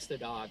spanks the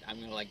dog, I'm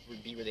gonna like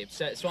be really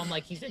upset. So I'm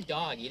like, he's a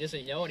dog, he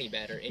doesn't know any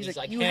better. And he's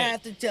like, you hey,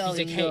 have to tell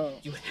he's him like, no. hey,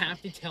 you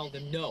have to tell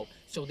them no,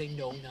 so they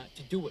know not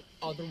to do it.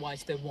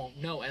 Otherwise, they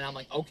won't know. And I'm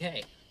like,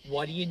 okay,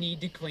 what do you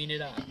need to clean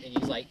it up? And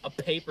he's like, a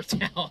paper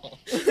towel.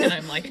 And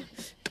I'm like,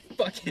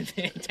 fucking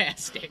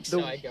fantastic.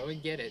 So I go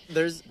and get it.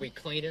 We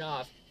clean it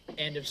off.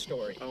 End of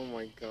story. Oh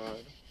my god.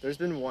 There's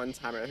been one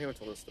time, I think I've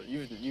told this story. You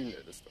know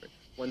this story.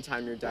 One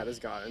time your dad has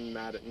gotten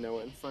mad at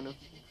Noah in front of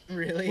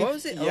Really? What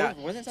was it? Yeah.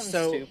 Over? Wasn't it something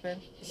So-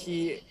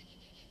 stupid?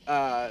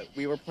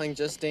 we were playing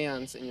Just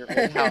Dance in your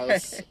old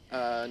house,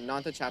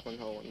 not the Chaplain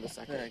Hole one, the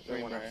second, Yeah, the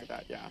one Greenbrier. after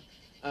that,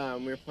 yeah.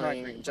 We were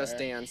playing Greenbrier. Just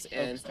Dance,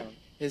 and Oakstone.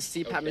 his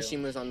CPAP Oakdale.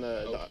 machine was on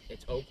the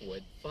It's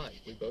Oakwood. Fuck,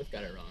 we both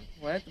got it wrong.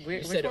 What? You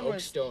Which said one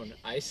was? Oakstone.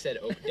 I said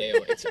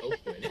Oakdale. It's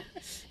Oakwood.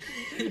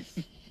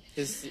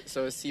 his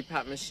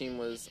CPAP machine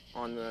was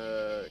on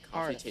the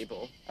coffee Hearth.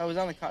 table. Oh, it was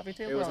on the coffee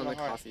table. It was or on the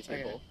hearth? coffee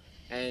Okay. table,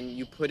 and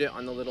you put it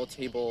on the little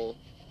table.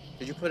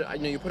 Did you put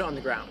it? No, you put it on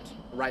the ground,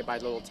 right by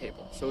the little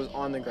table. So it was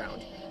on the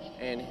ground,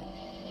 and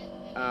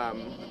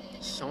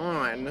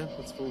Sean,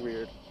 that's so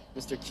weird.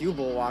 Mr.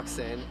 Cubel walks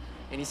in,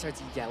 and he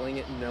starts yelling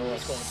at Noah.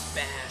 He's going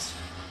fast.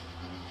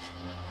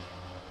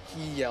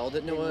 He yelled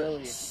at Noah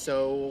Really?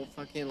 so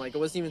fucking like it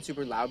wasn't even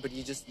super loud, but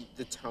he just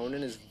the tone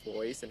in his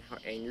voice and how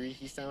angry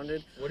he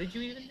sounded. What did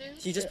you even do?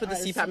 He just put the I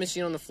CPAP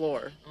machine on the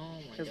floor. Oh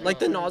my god. Like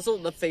the nozzle,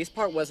 the face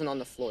part wasn't on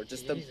the floor,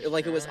 just Jesus the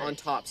like it was on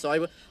Christ. top.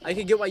 So I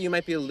could get why you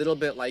might be a little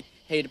bit like,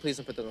 hey, please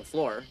don't put that on the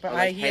floor. But Or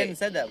like, he hey. hadn't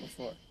said that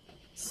before.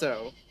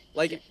 So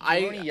like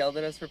Remember when he yelled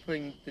at us for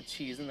putting the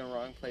cheese in the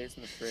wrong place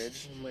in the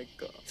fridge? oh my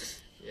god,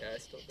 Yeah, I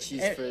still think.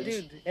 Cheese And, fridge.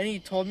 dude, and he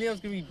told me I was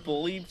gonna be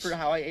bullied for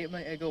how I ate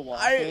my Eggo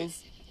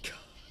waffles.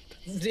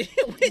 when did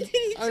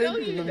he I tell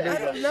don't you remember. I that?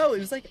 don't know. It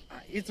was like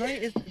it's funny.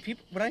 It's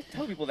people when I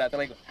tell people that they're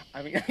like,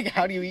 I mean, like,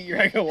 how do you eat your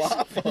egg and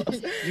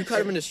waffles? You cut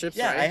them into strips,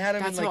 Yeah, right? I had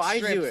them That's in like how I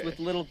do strips it. with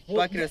little Well,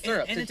 bucket of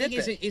syrup and to the thing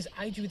dip it. is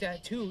I do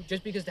that too,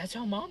 just because that's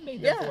how mom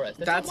made them Yeah, for us.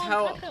 That's Mom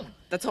how cut them.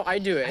 that's how I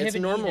do it. I It's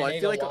haven't normal. eaten an I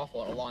egg feel and like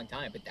waffle in a long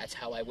time, but that's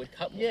how I would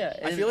cut one. Yeah,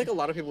 I feel like a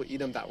lot of people eat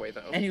them that way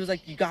though. And he was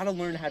like, you gotta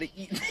learn how to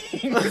eat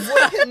things.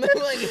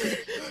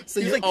 So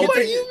he's you like, oh, what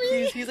do kids you are-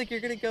 mean? he's like, you're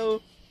gonna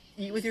go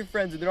eat with your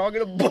friends and they're all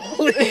gonna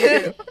bully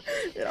you.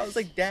 And I was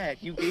like, Dad,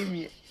 you gave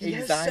me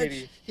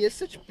anxiety. He has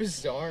such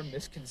bizarre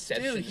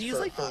misconceptions Dude, he's for,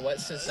 like- for what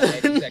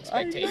society's I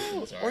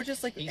expectations know. are. Or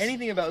just like He's-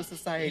 anything about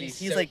society. he's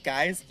He's so- like,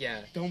 guys,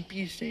 Yeah. don't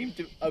be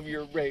ashamed of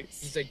your race.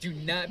 He's like, do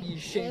not be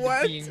ashamed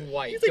What? of being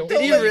white. He's like, Don't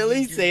did he let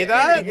really you do say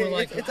that? And we're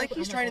like, it's like I'm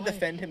he's trying to why?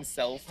 defend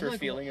himself I'm for like,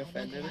 feeling I'm like,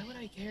 offended. why would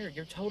I care?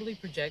 You're totally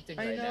projecting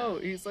I right know. now.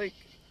 He's like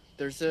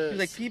There's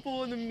like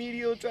people in the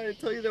media will try to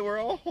tell you that we're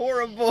all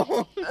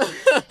horrible.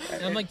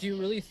 And I'm like, do you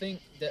really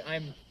think that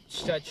I'm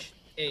such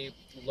a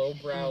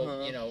lowbrow,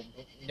 Uh-huh.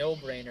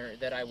 no-brainer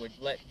that I would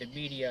let the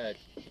media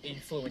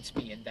influence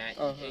me in that,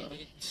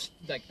 it's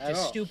like At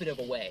just all. stupid of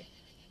a way?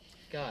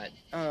 God.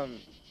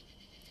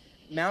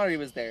 Mallory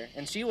was there,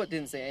 and she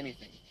didn't say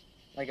anything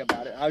like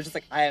about it. I was just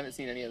like, I haven't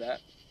seen any of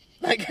that.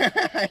 Like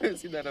I haven't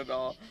seen that at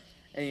all.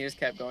 And he just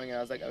kept going, and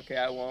I was like, okay,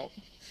 I won't.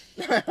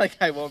 Like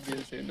I won't be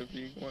ashamed of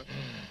being one.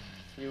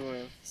 You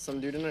win. some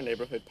dude in our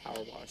neighborhood power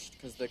washed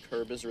because the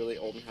curb is really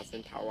old and hasn't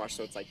been power washed,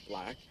 so it's like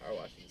black. Power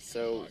washing.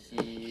 So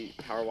he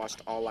power washed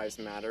All Lives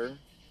Matter.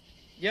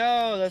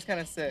 Yo, that's kind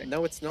of sick.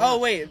 No, it's not. Oh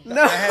wait,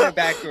 No. I had it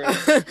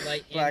backwards.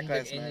 Like Black into,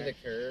 Lives into Matter. the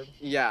curb.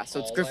 Yeah, so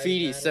it's All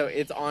graffiti. Lives So Matter?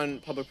 it's on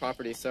public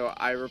property. So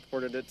I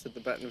reported it to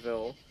the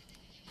Bentonville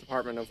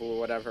Department of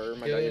whatever.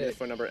 My dad gave me the Good.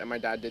 phone number, and my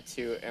dad did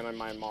too, and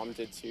my mom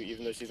did too,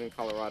 even though she's in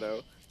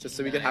Colorado, just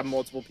so we could have Nice.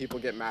 multiple people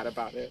get mad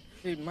about it.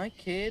 Dude, my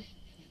kid.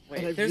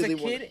 And I Wait, there's really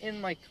a kid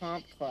in my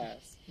comp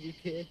class, You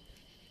kid.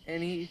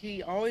 and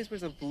he always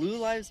wears a Blue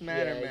Lives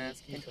Matter Yeah,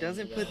 mask you and told me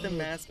doesn't put that. the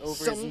mask over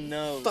Some his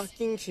nose.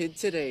 fucking kid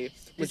today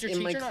was Did your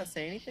in teacher my. not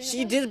say anything?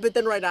 She about it? did, but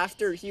then right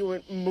after he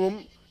went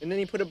boom, and then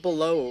he put it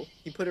below.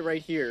 He put it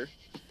right here,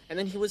 and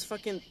then he was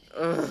fucking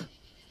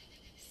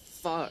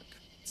fuck.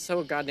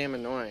 So goddamn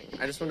annoying.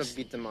 I just want to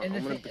beat them up. And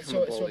I'm the gonna thing, become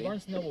so, a so bully.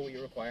 Barnes and Noble, we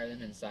require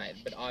them inside,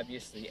 but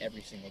obviously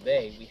every single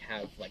day we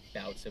have like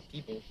bouts of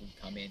people who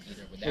come in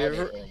either without Have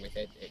you it ever- or with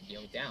it,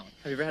 down.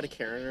 Have you ever had a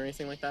Karen or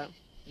anything like that?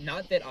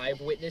 Not that I've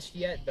witnessed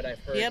yet, but I've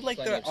heard. He had like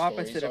plenty the of stories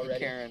opposite of a already.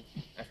 Karen.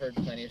 I've heard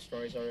plenty of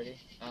stories already.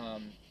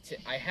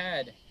 I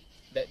had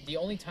the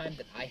only time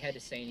that I had to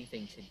say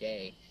anything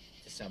today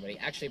to somebody.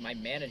 Actually, my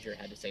manager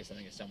had to say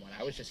something to someone.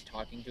 I was just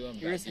talking to him.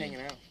 You were about just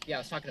hanging out. Yeah, I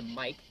was talking to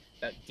Mike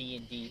about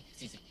D&D because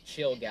he's a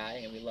chill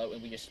guy, and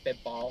we just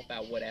spitball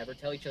about whatever,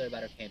 tell each other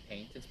about our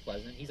campaigns. It's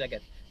pleasant. He's like a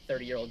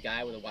 30-year-old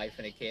guy with a wife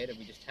and a kid, and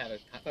we just have a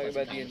pleasant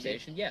about D&D?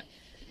 conversation. Yeah,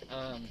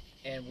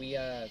 and we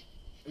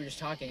were just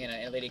talking, and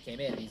a lady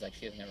came in, and he's like,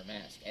 she doesn't have a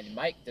mask, and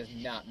Mike does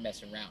not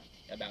mess around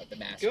about the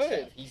mask Good.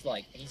 stuff. He's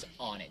like, he's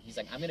on it. He's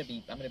like, I'm gonna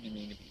be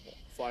mean to people.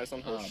 Flies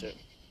on horse Um, shit.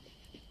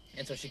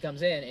 And so she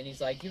comes in, and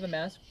he's like, "You have a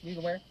mask you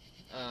can wear?"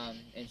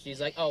 And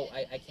she's like, "Oh,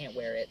 I can't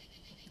wear it.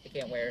 I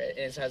can't wear it."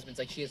 And his husband's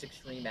like, "She has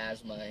extreme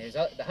asthma." And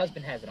the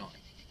husband has it on,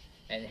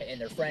 and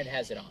their friend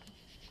has it on,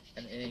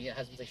 and the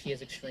husband's like, "She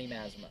has extreme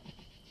asthma."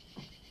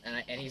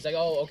 And he's like,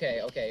 "Oh,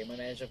 okay." My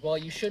manager's like, "Well,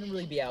 you shouldn't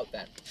really be out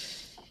then.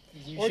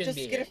 You Or shouldn't just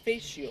be get here." a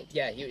face shield.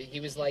 Yeah,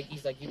 he's like,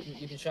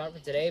 you can shop for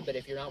today, but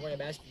if you're not wearing a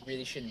mask, you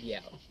really shouldn't be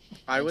out.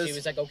 I And was She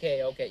was like,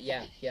 okay,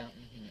 yeah,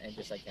 and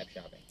just like kept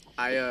shopping.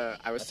 I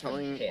was That's when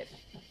telling hit.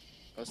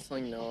 I was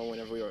telling Noah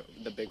whenever we were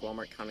at the big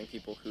Walmart counting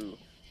people who Oh,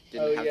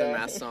 didn't have their yeah.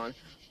 masks on.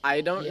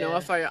 I don't know Yeah.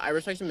 if I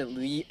respect them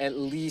at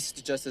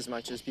least just as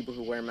much as people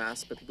who wear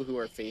masks, but people who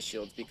wear face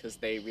shields because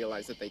they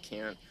realize that they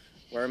can't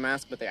wear a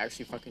mask, but they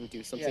actually fucking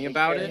do something they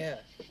about care. it.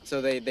 Yeah,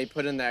 So they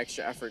put in the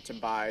extra effort to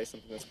buy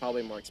something that's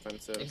probably more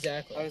expensive.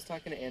 exactly. I was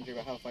talking to Andrew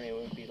about how funny it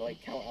would be to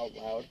like count out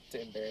loud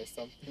to embarrass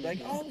them. Like,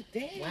 oh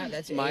damn! Wow,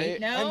 that's My-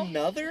 8 now.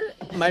 another.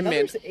 My man-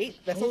 Another's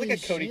 8. That sounds like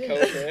a Holy Cody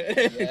shit.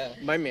 Code. Yeah.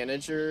 My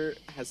manager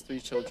has 3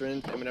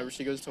 children, and whenever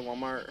she goes to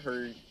Walmart,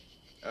 her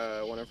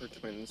one of her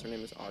twins, her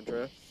name is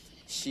Audra,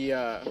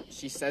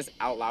 she says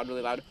out loud,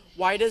 really loud,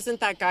 "Why doesn't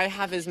that guy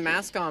have his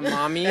mask on,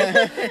 mommy?"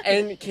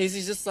 And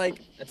Casey's just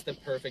like, That's the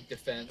perfect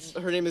defense.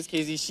 her name is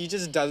Casey. She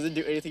just doesn't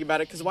do anything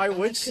about it because why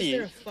would That's 'cause she?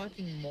 They're a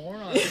fucking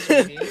moron,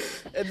 sweetie.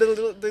 And the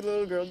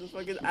little girl just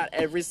fucking at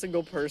every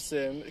single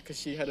person because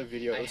she had a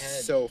video. It was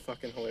so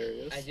fucking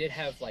hilarious. I did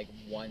have like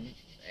one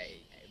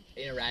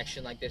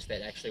interaction like this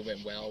that actually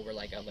went well, where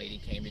like a lady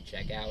came to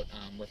check out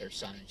with her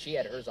son, and she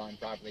had hers on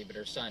properly, but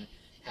her son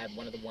had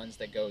one of the ones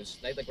that goes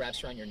like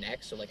wraps around your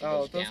neck, so like it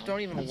Oh, goes those down.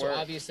 don't even So work.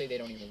 obviously they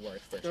don't even work.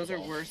 First Those of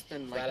are all. worse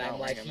than like. But I'm not like,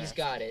 wearing a he's mask.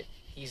 got it.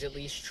 He's at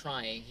least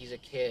trying. He's a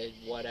kid.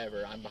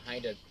 Whatever. I'm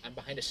behind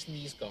a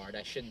sneeze guard.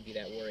 I shouldn't be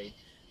that worried.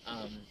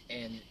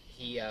 And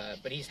he,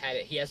 but he's had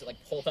it. He has it like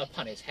pulled up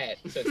on his head,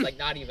 so it's like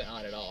not even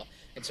on at all.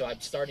 And so I'm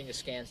starting to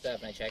scan stuff,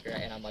 and I check her,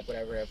 and I'm like,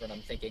 whatever. And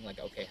I'm thinking like,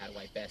 okay, how do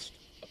I best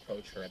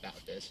approach her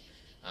about this?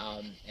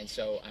 And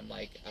so I'm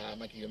like, are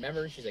you a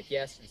member? She's like,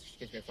 yes. And so she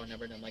gives me her phone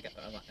number, and I'm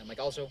like,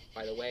 also,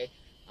 by the way,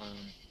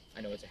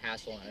 I know it's a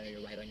hassle, and I know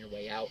you're right on your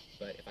way out,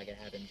 but if I could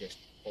have him just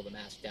pull the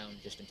mask down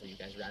just until you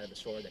guys are out of the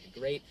store, that'd be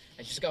great.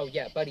 And she's like, oh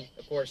yeah, buddy,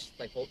 of course,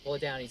 like pull it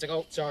down. And he's like,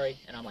 oh, sorry.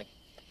 And I'm like,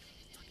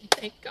 fucking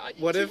thank God.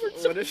 What you if- were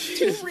what if she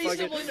two just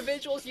reasonable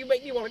individuals? You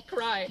make me want to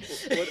cry.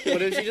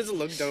 What if she just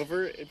looked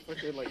over and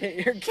fucking like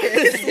Hit your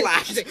kid.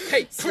 slaps, She's like,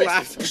 hey, Chris.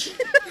 slaps,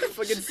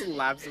 fucking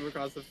slaps him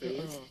across the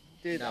face? Oh,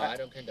 dude, No, I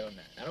don't condone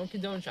that. I don't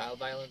condone child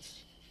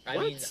violence.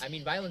 What? I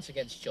mean violence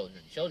against children.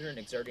 Children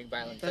exerting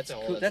violence. That's a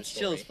whole cool. other That's story.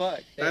 chill as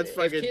fuck. That's If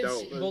fucking kids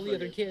dope. That's bully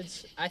other fucking-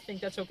 kids, I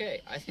think that's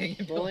okay. I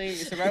think Bullying,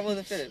 survival of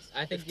the fittest.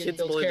 I think If it kids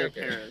builds bully their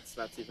character. parents,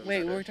 that's even Wait,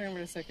 better. we were talking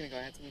about a second ago.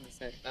 I had something to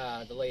say.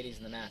 The ladies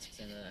and the masks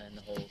and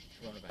the whole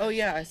coronavirus. Oh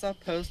yeah, I saw a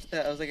post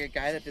that was like a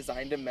guy that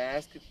designed a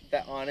mask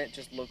that on it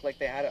just looked like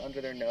they had it under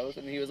their nose,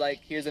 and he was like,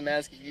 "Here's a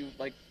mask if you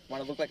like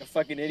want to look like a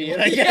fucking idiot."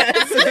 I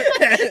guess.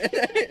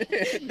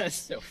 That's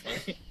so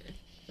funny.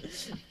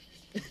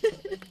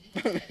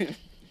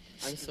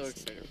 I'm so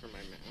excited for my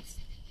mask.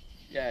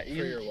 Yeah, For Ian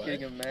your what?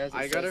 getting a mask. that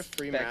I got a says,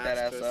 free "Back mask that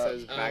that, ass up."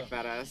 says "back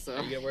that ass Are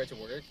up." you gonna wear it to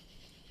work?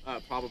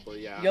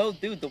 Probably, yeah. Yo,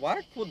 dude, the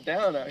water cooled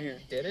down out here.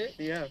 Did it?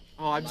 Yeah.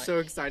 Oh, I'm My- so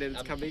excited! It's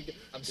I'm- coming.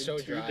 I'm so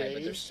In 2 dry, but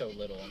days? there's so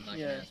little. I'm not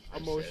Yeah. gonna ask I'm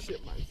for gonna a sip.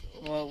 shit myself.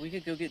 Well, we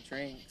could go get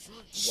drinks.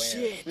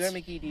 Shit. We gotta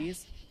make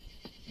EDs.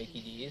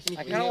 Mickey D's.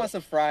 I kind of want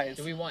some fries.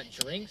 Do we want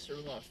drinks or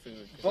we want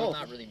food? Because Both.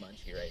 I'm not really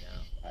munchy right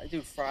now.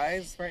 Dude,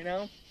 fries right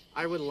now?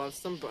 I would love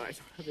some, but I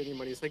don't have any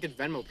money, so I could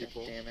Venmo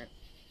people. Damn it.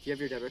 Do you have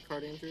your debit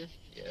card, Andrew?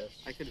 Yes.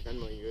 I could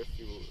Venmo you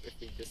if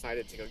we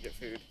decided to go get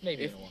food.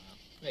 Maybe If- in a while.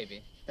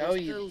 Maybe. That would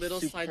Where's be the little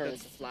side superb.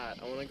 that's flat.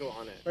 I want to go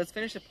on it. Let's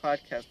finish the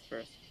podcast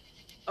first.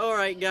 All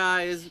right,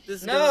 guys.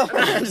 This No!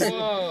 is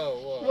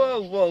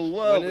Whoa.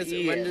 Whoa,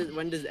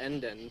 when does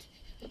end?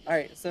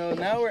 Alright, so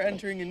now we're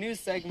entering a new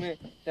segment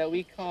that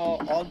we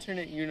call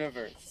Alternate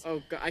Universe.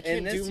 Oh God, I In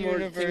can't this do more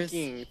universe,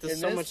 thinking. There's in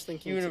so this much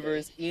thinking.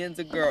 universe, Ian's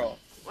a girl.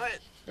 Today. What?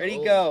 Ready,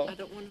 Oh. go. I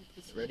don't want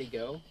to. Ready,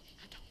 go.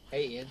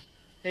 Hey, Ian.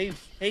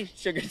 Hey,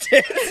 sugar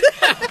tits.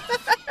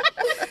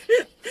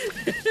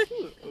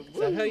 Is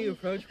that how you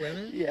approach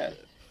women? Yeah.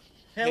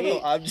 Hey. Hello,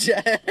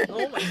 object.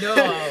 Oh my no.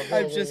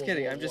 I'm just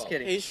kidding. I'm just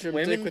kidding. Hey, shrimp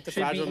Women dick with the should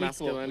be fragile equal.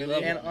 masculinity. We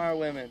love And women. are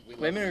women. We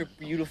love Women are women.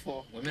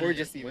 beautiful. Women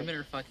Gorgeous are, even. Women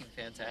are fucking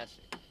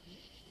fantastic.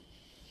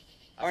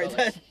 I Alright, felt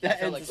like- that I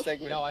felt ends like, the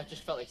segment. No, I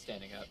just felt like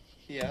standing up.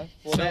 Yeah.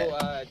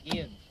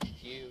 Ian, do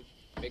you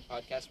make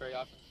podcasts very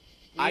often?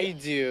 I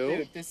do.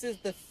 Dude, this is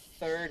the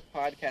third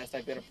podcast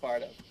I've been a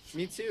part of.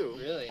 Me too.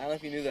 Really? I don't know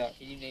if you knew that.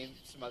 Can you name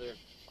some other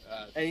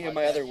Any of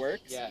my podcasts? other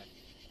works? Yeah.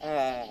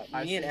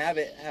 Me and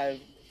Abbott have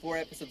 4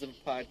 episodes of a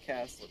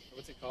podcast.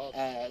 What's it called?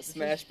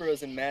 Smash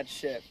Bros and Mad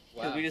Shit.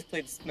 'Cause Wow. we just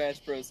played Smash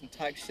Bros and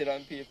talked shit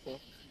on people.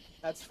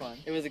 That's fun.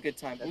 It was a good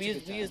time. That's We a used,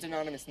 good we time. used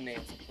anonymous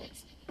names, of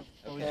course.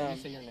 What Okay. did Um,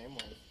 you say your name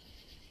was?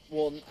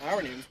 Well,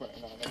 our names weren't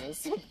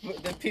anonymous,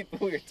 but the people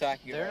we were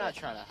talking They're about. not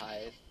trying to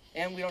hide.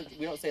 And we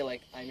don't say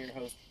like I'm your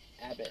host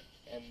Abbott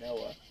and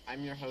Noah.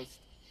 I'm your host.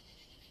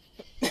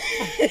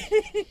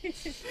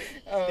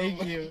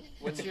 Thank you.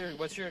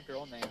 What's your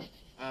girl name?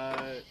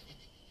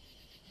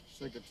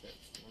 Sugar tits.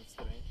 I'm just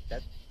kidding.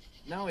 That-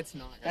 No, it's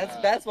not.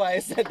 That's why I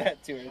said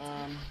that to her. It's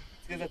Um,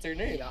 because that's her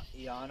name.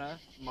 Iana?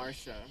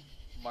 Marsha.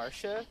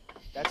 Marsha?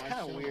 That's kind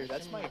of Marsha, weird.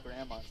 That's Marsha. my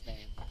grandma's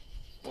name.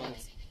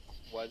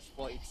 Was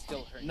Well, it's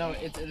still her No,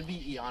 name. it'll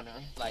be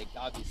Iana. Like,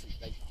 obviously,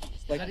 like,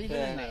 she's like not the,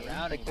 even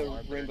around like the anymore,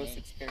 but her Rainbow name-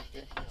 Six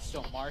character.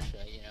 So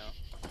Marsha,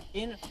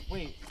 you know.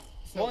 Wait.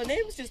 Well, a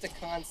name's just a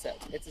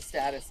concept. It's a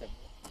status symbol.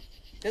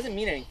 Doesn't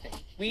mean anything.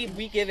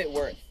 We give it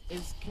worth.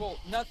 Well,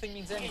 nothing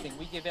means anything.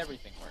 We give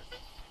everything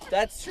worth.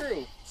 That's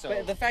true. So,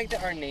 But the fact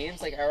that our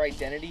names, like our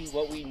identity,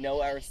 what we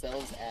know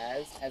ourselves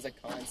as a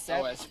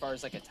concept, as far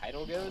as like a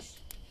title goes,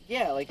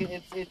 yeah, like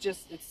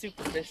it's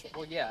superficial.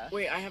 well, yeah.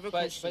 Wait, I have a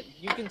But question.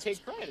 you can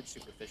take pride in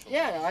superficial.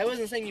 Yeah, I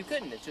wasn't saying you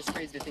couldn't. It's just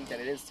crazy to think that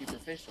it is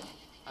superficial.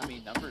 I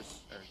mean, numbers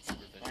are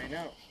superficial. I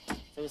know.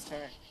 So is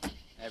time.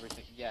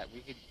 Everything. Yeah,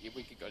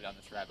 we could go down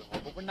this rabbit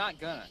hole, but we're not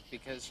gonna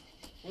because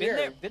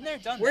We're been there,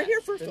 done we're that.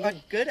 here for a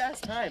good ass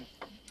time.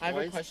 I have a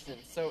boys. question.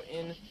 So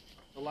in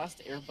the last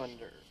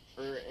Airbender,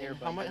 how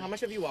Airbender. much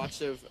have you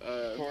watched of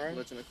Korra?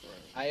 Legend of Korra?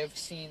 I have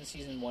seen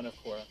season 1 of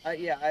Korra.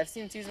 Yeah, I've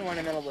seen season 1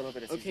 and then a little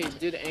bit of season Okay,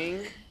 2. did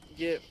Aang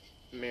get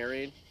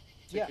married?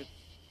 Yeah.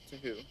 To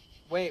who?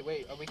 Wait,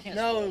 we can't.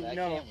 No, spoil that,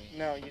 no, can we?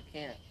 no, you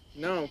can't.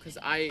 No, because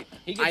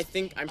He I gets,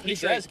 think I'm he pretty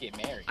sure. does get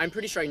married. I'm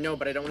pretty sure I know,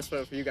 but I don't want to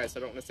spoil it for you guys, so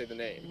I don't want to say the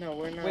name. No,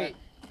 we're not. Wait.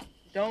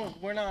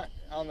 We're not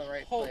on the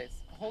right place.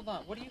 Hold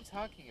on. What are you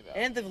talking about?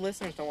 And the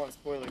listeners don't want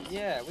spoilers.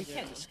 yeah, we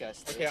can't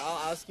discuss this. Okay,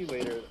 I'll ask you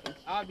later.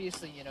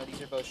 Obviously, you know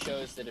these are both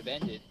shows that have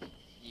ended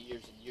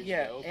years and years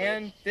Yeah, ago. but-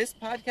 and this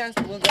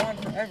podcast will go on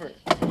forever.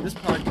 This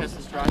podcast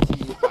is brought to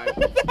you by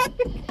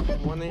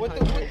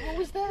what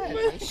was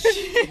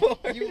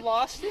that? You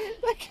lost it.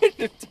 I couldn't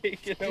have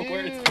taken a Dude.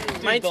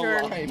 word. My the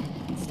turn.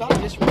 Line. Stop!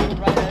 Just rolled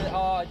right out.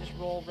 Oh, just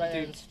rolled right out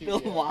of Dude, the studio.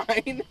 the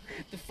line.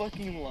 The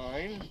fucking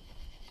line.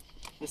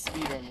 The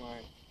speedrun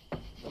line.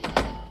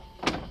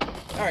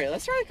 Alright,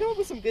 let's try to come up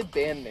with some good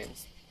band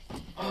names.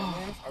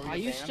 Are we I a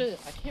used band?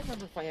 to. I can't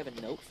remember if I have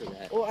a note for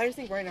that. Well, I just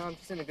think right now I'm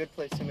just in a good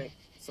place to make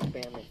some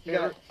band names. You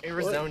got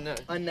Arizona.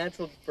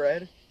 Unnatural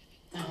Bread.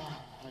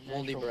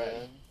 Moldy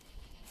bread.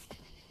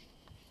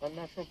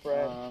 Unnatural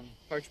Bread.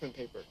 Parchment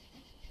paper.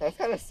 That's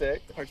kind of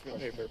sick. Parchment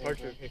paper.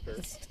 Parchment paper.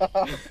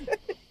 Stop.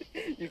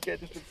 You can't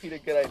just repeat a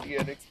good idea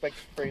and expect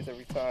praise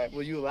every time.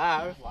 Will you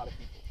laugh? A lot of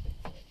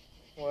people.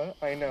 What?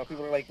 I know.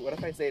 People are like, what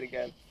if I say it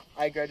again?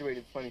 I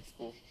graduated funny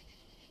school.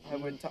 I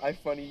went to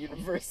iFunny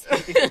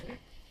University. Got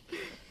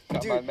my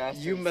Dude,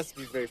 master's. you must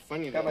be very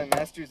funny Got though. my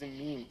master's in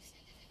memes.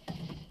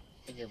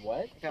 And your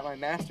what? I got my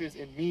master's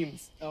in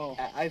memes Oh.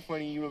 at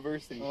iFunny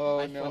University.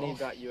 Oh no.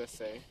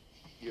 iFunny.USA.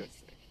 USA.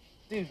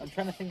 Dude, I'm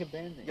trying to think of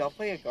band names. y'all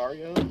play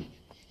Agario?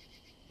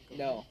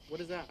 No.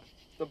 What is that?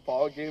 The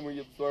ball game where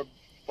you absorb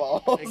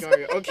balls.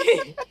 Agario.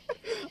 Okay.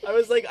 I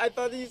was like, I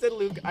thought that you said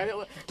Luke. I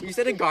don't. You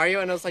said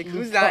Agario, and I was like,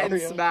 who's that in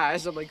Lucario.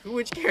 Smash? I'm like,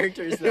 which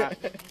character is that?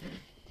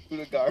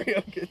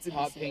 Agario gets into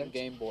Hot Smash. Pink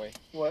Game Boy.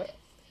 What?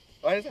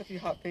 Why does that have to be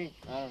hot pink?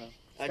 I don't know.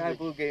 Sky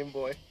blue Game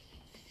Boy.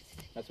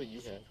 That's what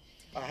you had.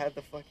 I had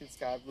the fucking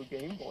sky blue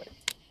Game Boy.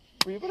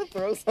 Were you gonna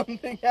throw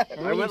something at me?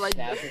 Remember when went you like-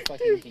 snapped your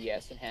fucking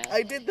DS in half?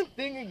 I did the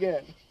thing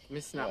again. Let me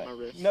snap What? my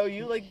wrist. No,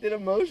 you like did a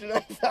motion. I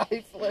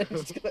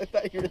flinched because I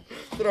thought you were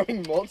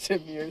throwing mulch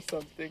at me or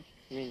something.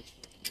 Minch.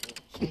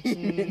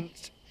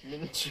 Minch.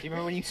 Do you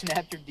remember when you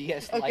snapped your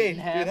DS light Okay, in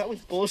dude, half? that was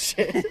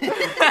bullshit.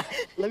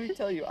 Let me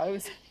tell you,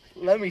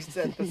 let me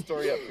set the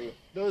story up for you.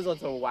 Those are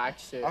some whack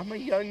shit. I'm a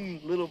young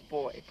little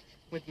boy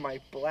with my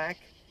black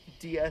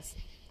DS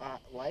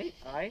light,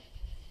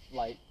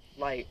 Light.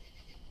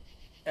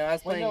 and I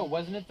was Wait, playing. no,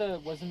 wasn't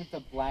it the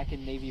black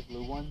and navy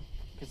blue one?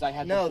 Because I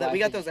had the No, that we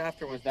got black those and-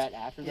 afterwards. Was that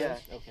after Yeah.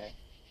 those? Okay.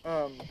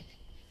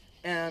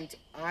 And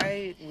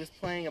I was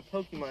playing a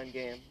Pokemon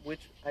game,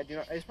 which I do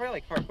not. It's probably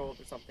like Heart Gold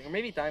or something, or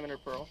maybe Diamond or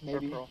Pearl.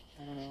 Maybe. Or Pearl.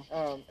 I don't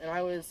know. And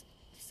I was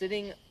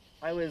sitting.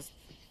 I was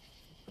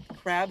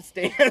crab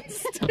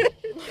stanced,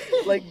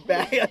 like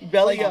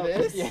belly Like up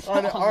this? Yeah, on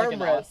an like an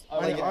armrest, os-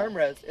 on like an an-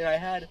 armrest, and I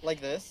had Like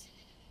this?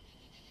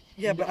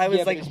 yeah, but I was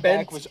Yeah, but his like back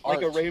bent was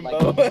like a arched,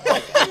 rainbow.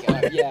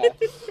 yeah.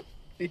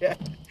 Yeah,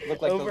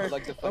 Looked like Over- the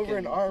like the fucking over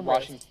an armrest.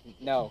 Washington.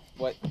 No,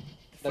 what?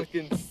 The-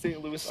 fucking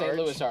St. Louis St. Arch.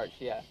 Louis Arch.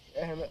 Yeah.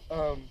 And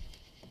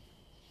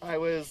I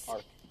was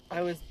Arc.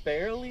 I was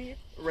barely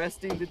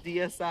resting the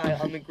DSi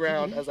on the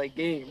ground as I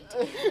gamed,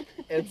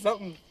 and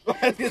something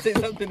I was gonna say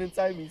something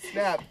inside me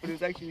snapped, but it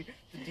was actually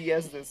the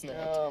DS that snapped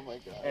Oh my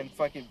god. and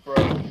fucking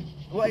broke.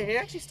 Well, it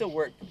actually still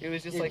worked. It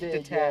was just like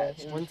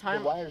detached. One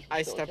time,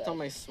 I stepped on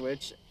my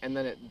Switch, and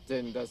then it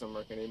doesn't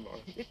work anymore.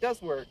 It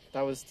does work.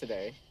 That was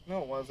today.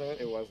 No, it wasn't.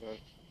 It wasn't.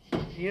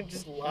 You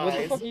just What the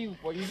lies. fuck are you?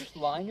 Were you just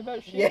lying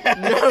about shit? Yeah.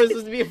 No, it was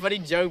supposed to be a funny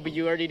joke, but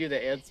you already knew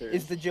the answer.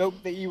 Is the joke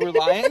that you were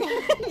lying?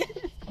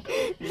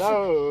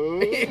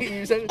 No.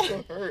 You said it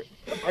so hurt.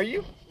 Are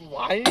you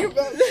lying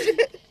about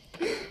shit?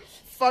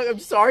 Fuck, I'm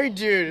sorry,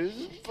 dude. This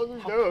is a fucking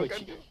How joke.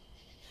 could you?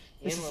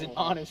 This is an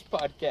honest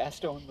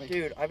podcast only.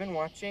 Dude, I've been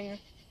watching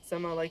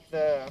some of like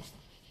the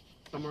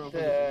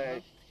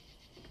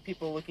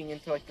people looking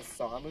into like the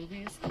Saw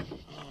movies.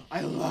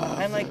 I love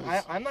And like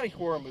I'm not a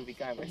horror movie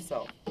guy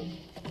myself,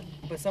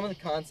 but some of the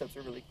concepts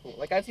are really cool.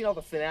 Like I've seen all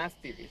the FNAF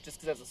theories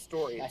just because that's a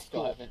story. I It's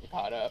still cool. haven't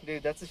caught up.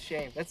 Dude, that's a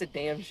shame. That's a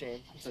damn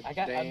shame.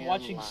 I'm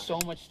watching so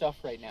much stuff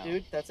right now.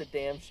 Dude, that's a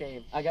damn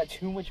shame. I got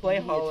too much Play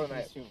media Hollow to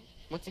Knight. consume.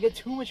 I got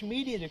too much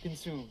media to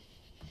consume.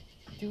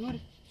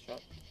 Dude, Shut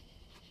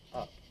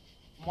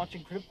I'm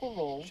watching Critical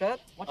Role. Shut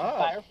Watching up.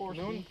 Fire Force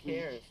No one Reboot.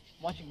 cares.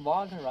 I'm watching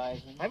Log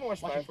Horizon. I haven't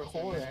watched Fire watching Force in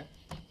a Core. minute.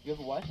 You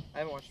ever what? I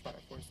haven't watched Fire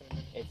Force in a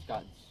minute. It's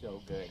gotten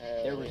so good.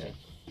 Hell There was yeah.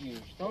 a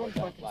huge Don't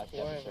story fucking last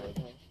spoil episode.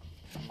 everything.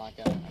 I'm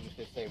just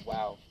gonna say,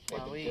 wow, they've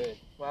been Wowee. good.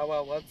 Wow,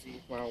 wow, wubsy.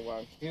 Wow,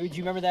 wow. Dude, do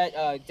you remember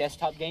that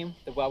desktop game,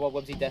 the Wow Wow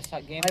Wubsy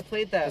desktop game? I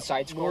played that The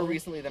side more scroller?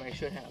 recently than I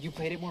should have. You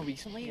played it more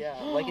recently? Yeah,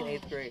 like in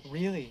 8th grade.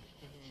 Really?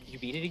 Did you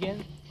beat it again?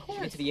 Of Did you get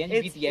course. to the end?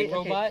 You beat the egg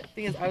robot?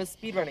 Thing is, I was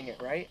speedrunning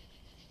it, right?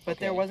 But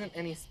there Okay. wasn't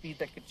any speed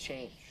that could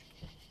change.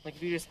 Like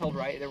if you just held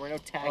right, there were no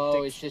tactics.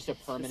 Oh, it's just a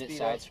permanent speed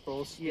side up.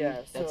 scroll speed?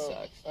 Yeah, That so,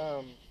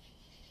 sucks.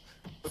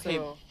 Okay.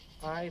 So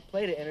I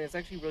played it, and it's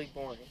actually really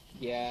boring.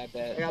 Yeah, I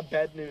bet. I got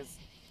bad news.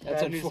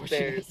 That's bad news unfortunate.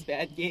 bears.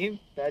 Bad game?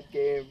 Bad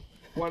game.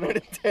 1 out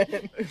of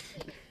 10.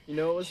 You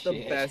know what was the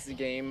Shit. best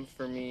game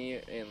for me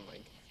in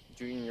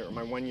like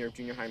my 1 year of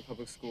junior high in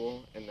public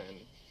school, and then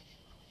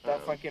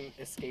That fucking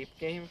escape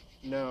game.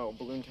 no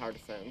Balloon Tower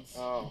Defense.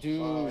 Oh,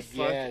 Dude,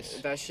 fuck.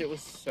 yes. That shit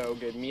was so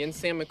good. Me and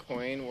Sam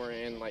McCoyne were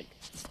in like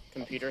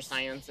computer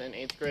science in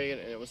 8th grade,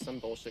 and it was some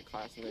bullshit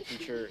class, and the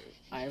teacher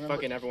I remember.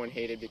 fucking everyone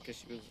hated because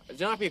she was.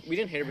 It's not we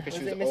didn't hate her because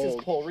Was she it was Mrs.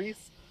 old. Polreese?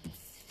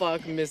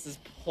 Fuck Mrs.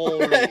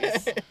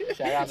 Polreese.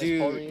 Shout out Miss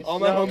Dude, Polreese. all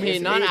my no, homies okay,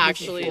 not hate Mrs.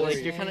 actually. Like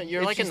Polreese. you're kind of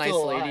you're Is like she a nice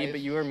still lady, alive?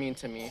 but you were mean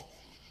to me.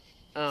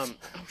 Oh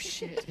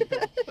shit.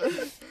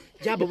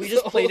 Yeah, but we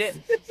just played it.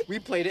 We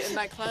played it in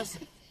that class.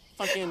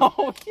 Fucking.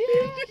 Oh,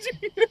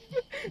 yeah.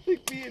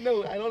 Like,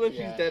 no, I don't know if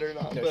Yeah. she's dead or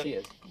not. No, but, she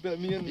is. But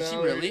me and Is she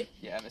Mallory- really?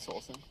 Yeah, Miss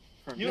Olson.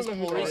 different. You Miss don't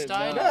know who Maurice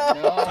that is.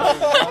 died.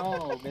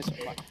 No, Miss.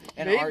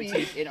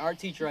 Maybe. An art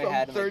teacher I From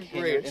had in third like,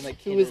 grade, in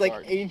like who was like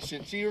kindergarten.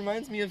 ancient. She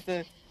reminds me of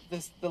the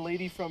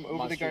lady from Over the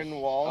Monsters. Garden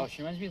Wall. Oh,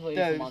 she reminds me of the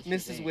lady the from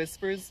Monsters, Mrs. Inc.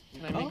 Whispers,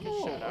 Can I make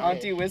Oh, a shout out? okay.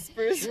 Auntie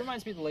Whispers. She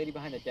reminds me of the lady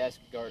behind the desk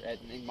guard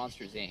in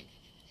Monsters Inc.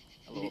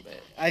 A little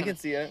bit. I can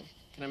see it.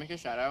 Can I make a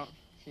shout out?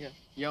 Yeah.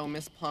 Yo,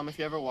 Miss Plum, if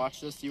you ever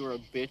watch this, you were a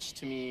bitch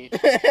to me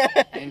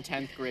in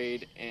 10th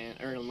grade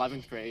or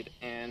 11th grade,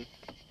 and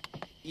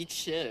eat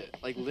shit.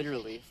 Like,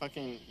 literally.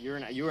 Fucking, you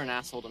were an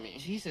asshole to me.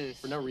 Jesus.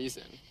 For no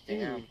reason.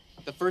 Damn.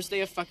 The first day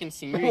of fucking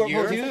senior Well,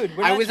 year, dude,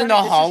 we're I not was in trying the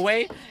to- this is-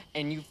 hallway,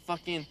 and you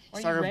fucking Why are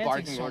you started ranting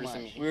barking so orders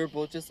at much? me. We were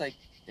both just like,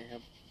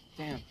 damn.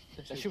 Damn.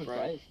 That shit's shit was bright.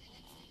 bright.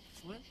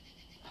 What?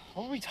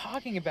 What were we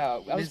talking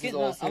about? I was Mrs. getting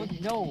Olsen. Miss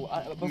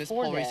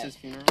before Paul that. Reese's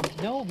funeral.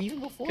 No, even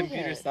before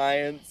Computer that.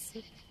 science.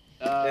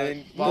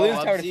 And Bob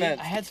Balloons Tower Bubsy.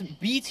 Defense. I had some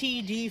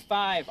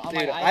BTD5 on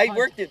Dude, my I iPod.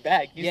 worked it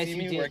back. You yes, see you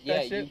me did. work Yeah,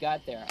 that you shit?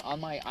 got there on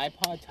my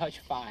iPod Touch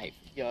 5.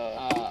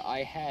 Yeah.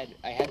 I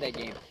had that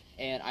game,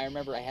 and I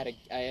remember I had a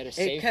It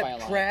save file kept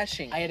on it.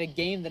 crashing. I had a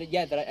game an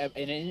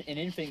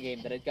infinite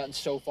game that had gotten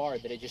so far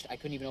that I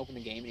couldn't even open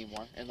the game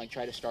anymore and like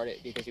try to start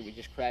it because it would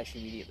just crash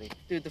immediately.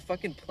 Dude, the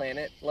fucking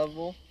planet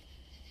level,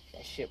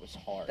 That shit was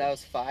hard. that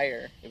was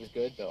fire. It was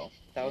good though.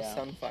 That was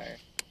Yeah. Sunfire.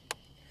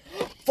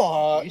 You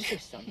Fuck. say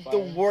Sunfire. The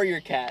Warrior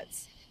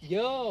Cats.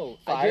 Yo,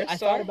 Firestar? I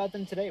thought about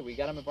them today. We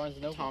got them at Barnes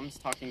and Noble. Tom's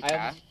talking I cat.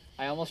 almost,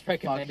 I almost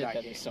recommended that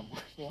them game. to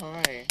someone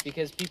Why?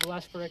 because people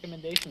ask for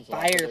recommendations. a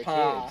lot for their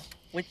Firepaw.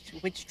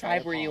 kids. Which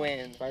tribe were you Firepaw.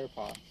 in?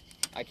 Firepaw.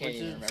 I can't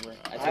even Wizards?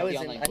 remember. I took I was the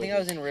in. online I think I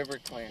was quizzes. in River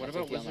Clan. What I about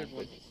took the online Wizard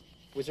quizzes.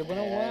 Wizard Hell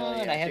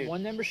 101. yeah, I had dude.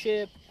 one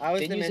membership. I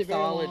was Didn't the use it very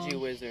mythology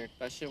long. wizard.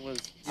 That shit was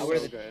You so were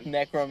the good.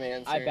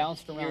 necromancer. I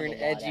bounced around. You were an a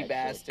lot, edgy actually.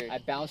 bastard. I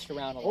bounced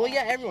around a lot. Well,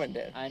 yeah, everyone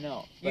did. I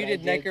know. You but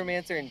did I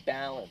necromancer and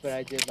balance. But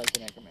I did like the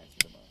necromancer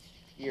the most.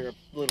 You're a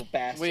little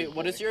bastard. Wait,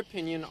 what boy. is your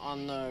opinion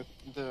on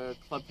the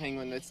Club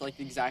Penguin? That's like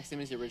the exact same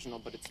as the original,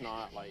 but it's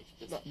not like.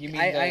 This. You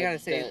mean I gotta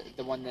say-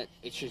 the one that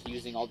it's just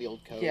using all the old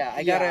code? Yeah,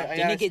 I Yeah. gotta. I Didn't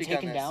gotta it get speak on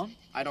taken this. down?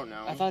 I don't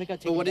know. I thought it got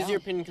taken But what is down. your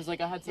opinion? Because like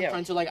I had some Yeah.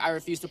 friends who are like I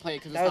refuse to play it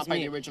because it's That not was by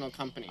me. the original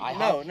company. I No,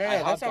 hopped- no, I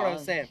no. That's not what I hopped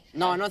was saying.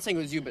 No, I'm not saying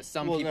it was you, but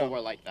some Well, people no. were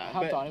like I that.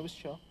 hopped But- on. It was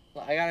chill.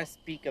 Well, I gotta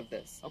speak of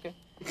this. Okay.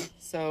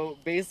 So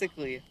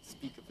basically,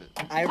 Speak of it.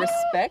 I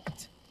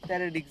respect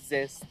that it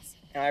exists,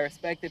 and I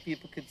respect that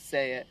people could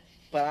say it.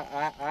 But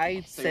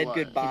I Say said what?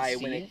 goodbye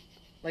Concede when it? it.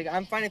 Like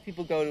I'm fine if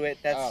people go to it.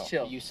 That's Oh,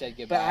 chill. You said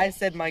goodbye. But I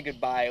said my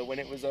goodbye when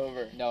it was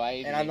over, No, I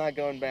agree. and I'm not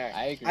going back.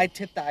 I agree. I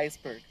tipped the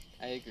iceberg.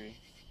 I agree.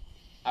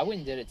 I went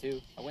and did it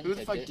too. I went Who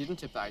and the tipped fuck it. didn't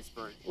tip the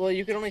iceberg? Well,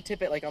 you could only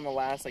tip it like on the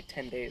last like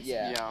 10 days.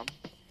 Yeah.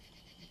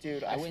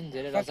 Dude, I went and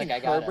did it. I was Fucking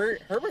like, I got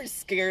it. Herbert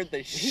scared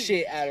the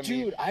shit out of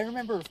me. Dude, I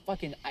remember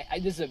fucking.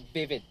 This is a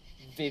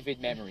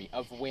vivid memory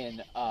of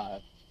when.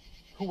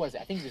 Who was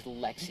it? I think it was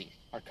Lexi,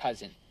 our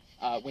cousin.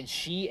 When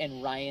she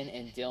and Ryan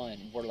and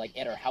Dylan were like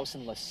at our house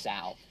in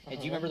LaSalle. And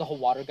do you remember the whole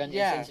water gun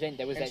Yeah. incident?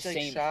 That was And that she, like,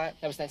 same. shot.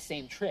 That was that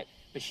same trip.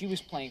 But she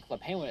was playing Club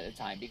Penguin at the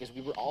time because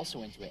we were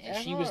also into it, and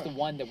Yeah. she was the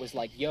one that was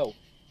like, "Yo,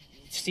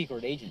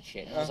 secret agent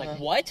shit." And I was like,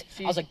 Uh-huh. "What?"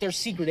 She- I was like, "There's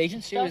secret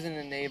agent She stuff." was an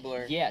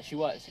enabler. Yeah, she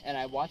was. And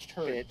I watched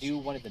her Bitch. do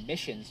one of the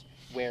missions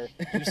where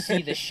you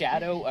see the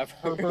shadow of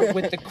Herbert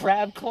with the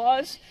crab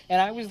claws.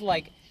 And I was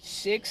like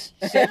 6,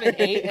 7,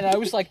 8. And I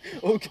was like,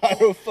 Oh god,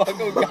 oh fuck,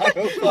 oh god,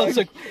 oh fuck. I was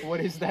like, what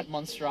is that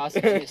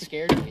monstrosity? It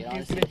scared me. It He's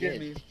honestly gonna get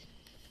did. me.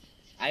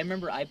 I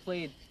remember I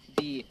played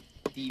the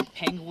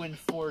Penguin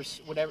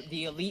Force, whatever,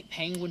 the Elite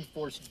Penguin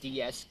Force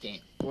DS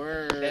game.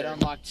 Word. That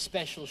unlocked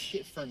special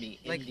shit for me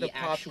in Like the, the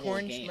actual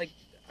popcorn. game. Like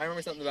I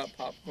remember something about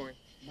popcorn.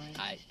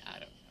 I don't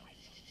know.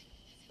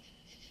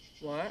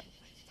 What?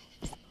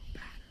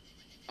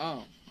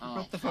 Oh,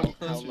 Brought the how, phone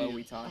how closer to low you.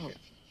 we talking? Oh.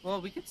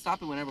 Well, we could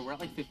stop it whenever. We're at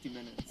like 50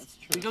 minutes. That's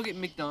true. We go get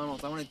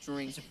McDonald's. I want to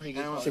drink. It's a pretty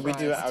I good want call. Should we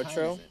do fries. an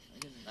outro?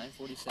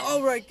 9:47.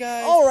 All right,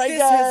 guys. All right, this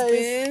guys.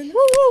 has been Woo,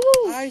 woo,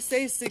 woo. I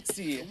Say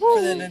 60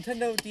 for the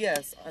Nintendo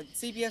DS on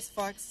CBS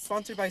Fox,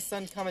 sponsored by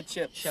Sun Comet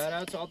Chips. Shout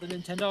out to all the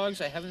Nintendogs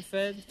I haven't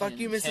fed. Fuck in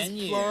you, 10 Mrs.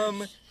 years.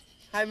 Plum.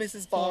 Hi,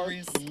 Mrs.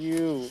 Bars.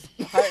 You.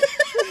 Hi.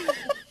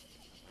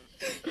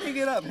 Hang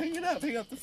it up. Hang it up. Hang up the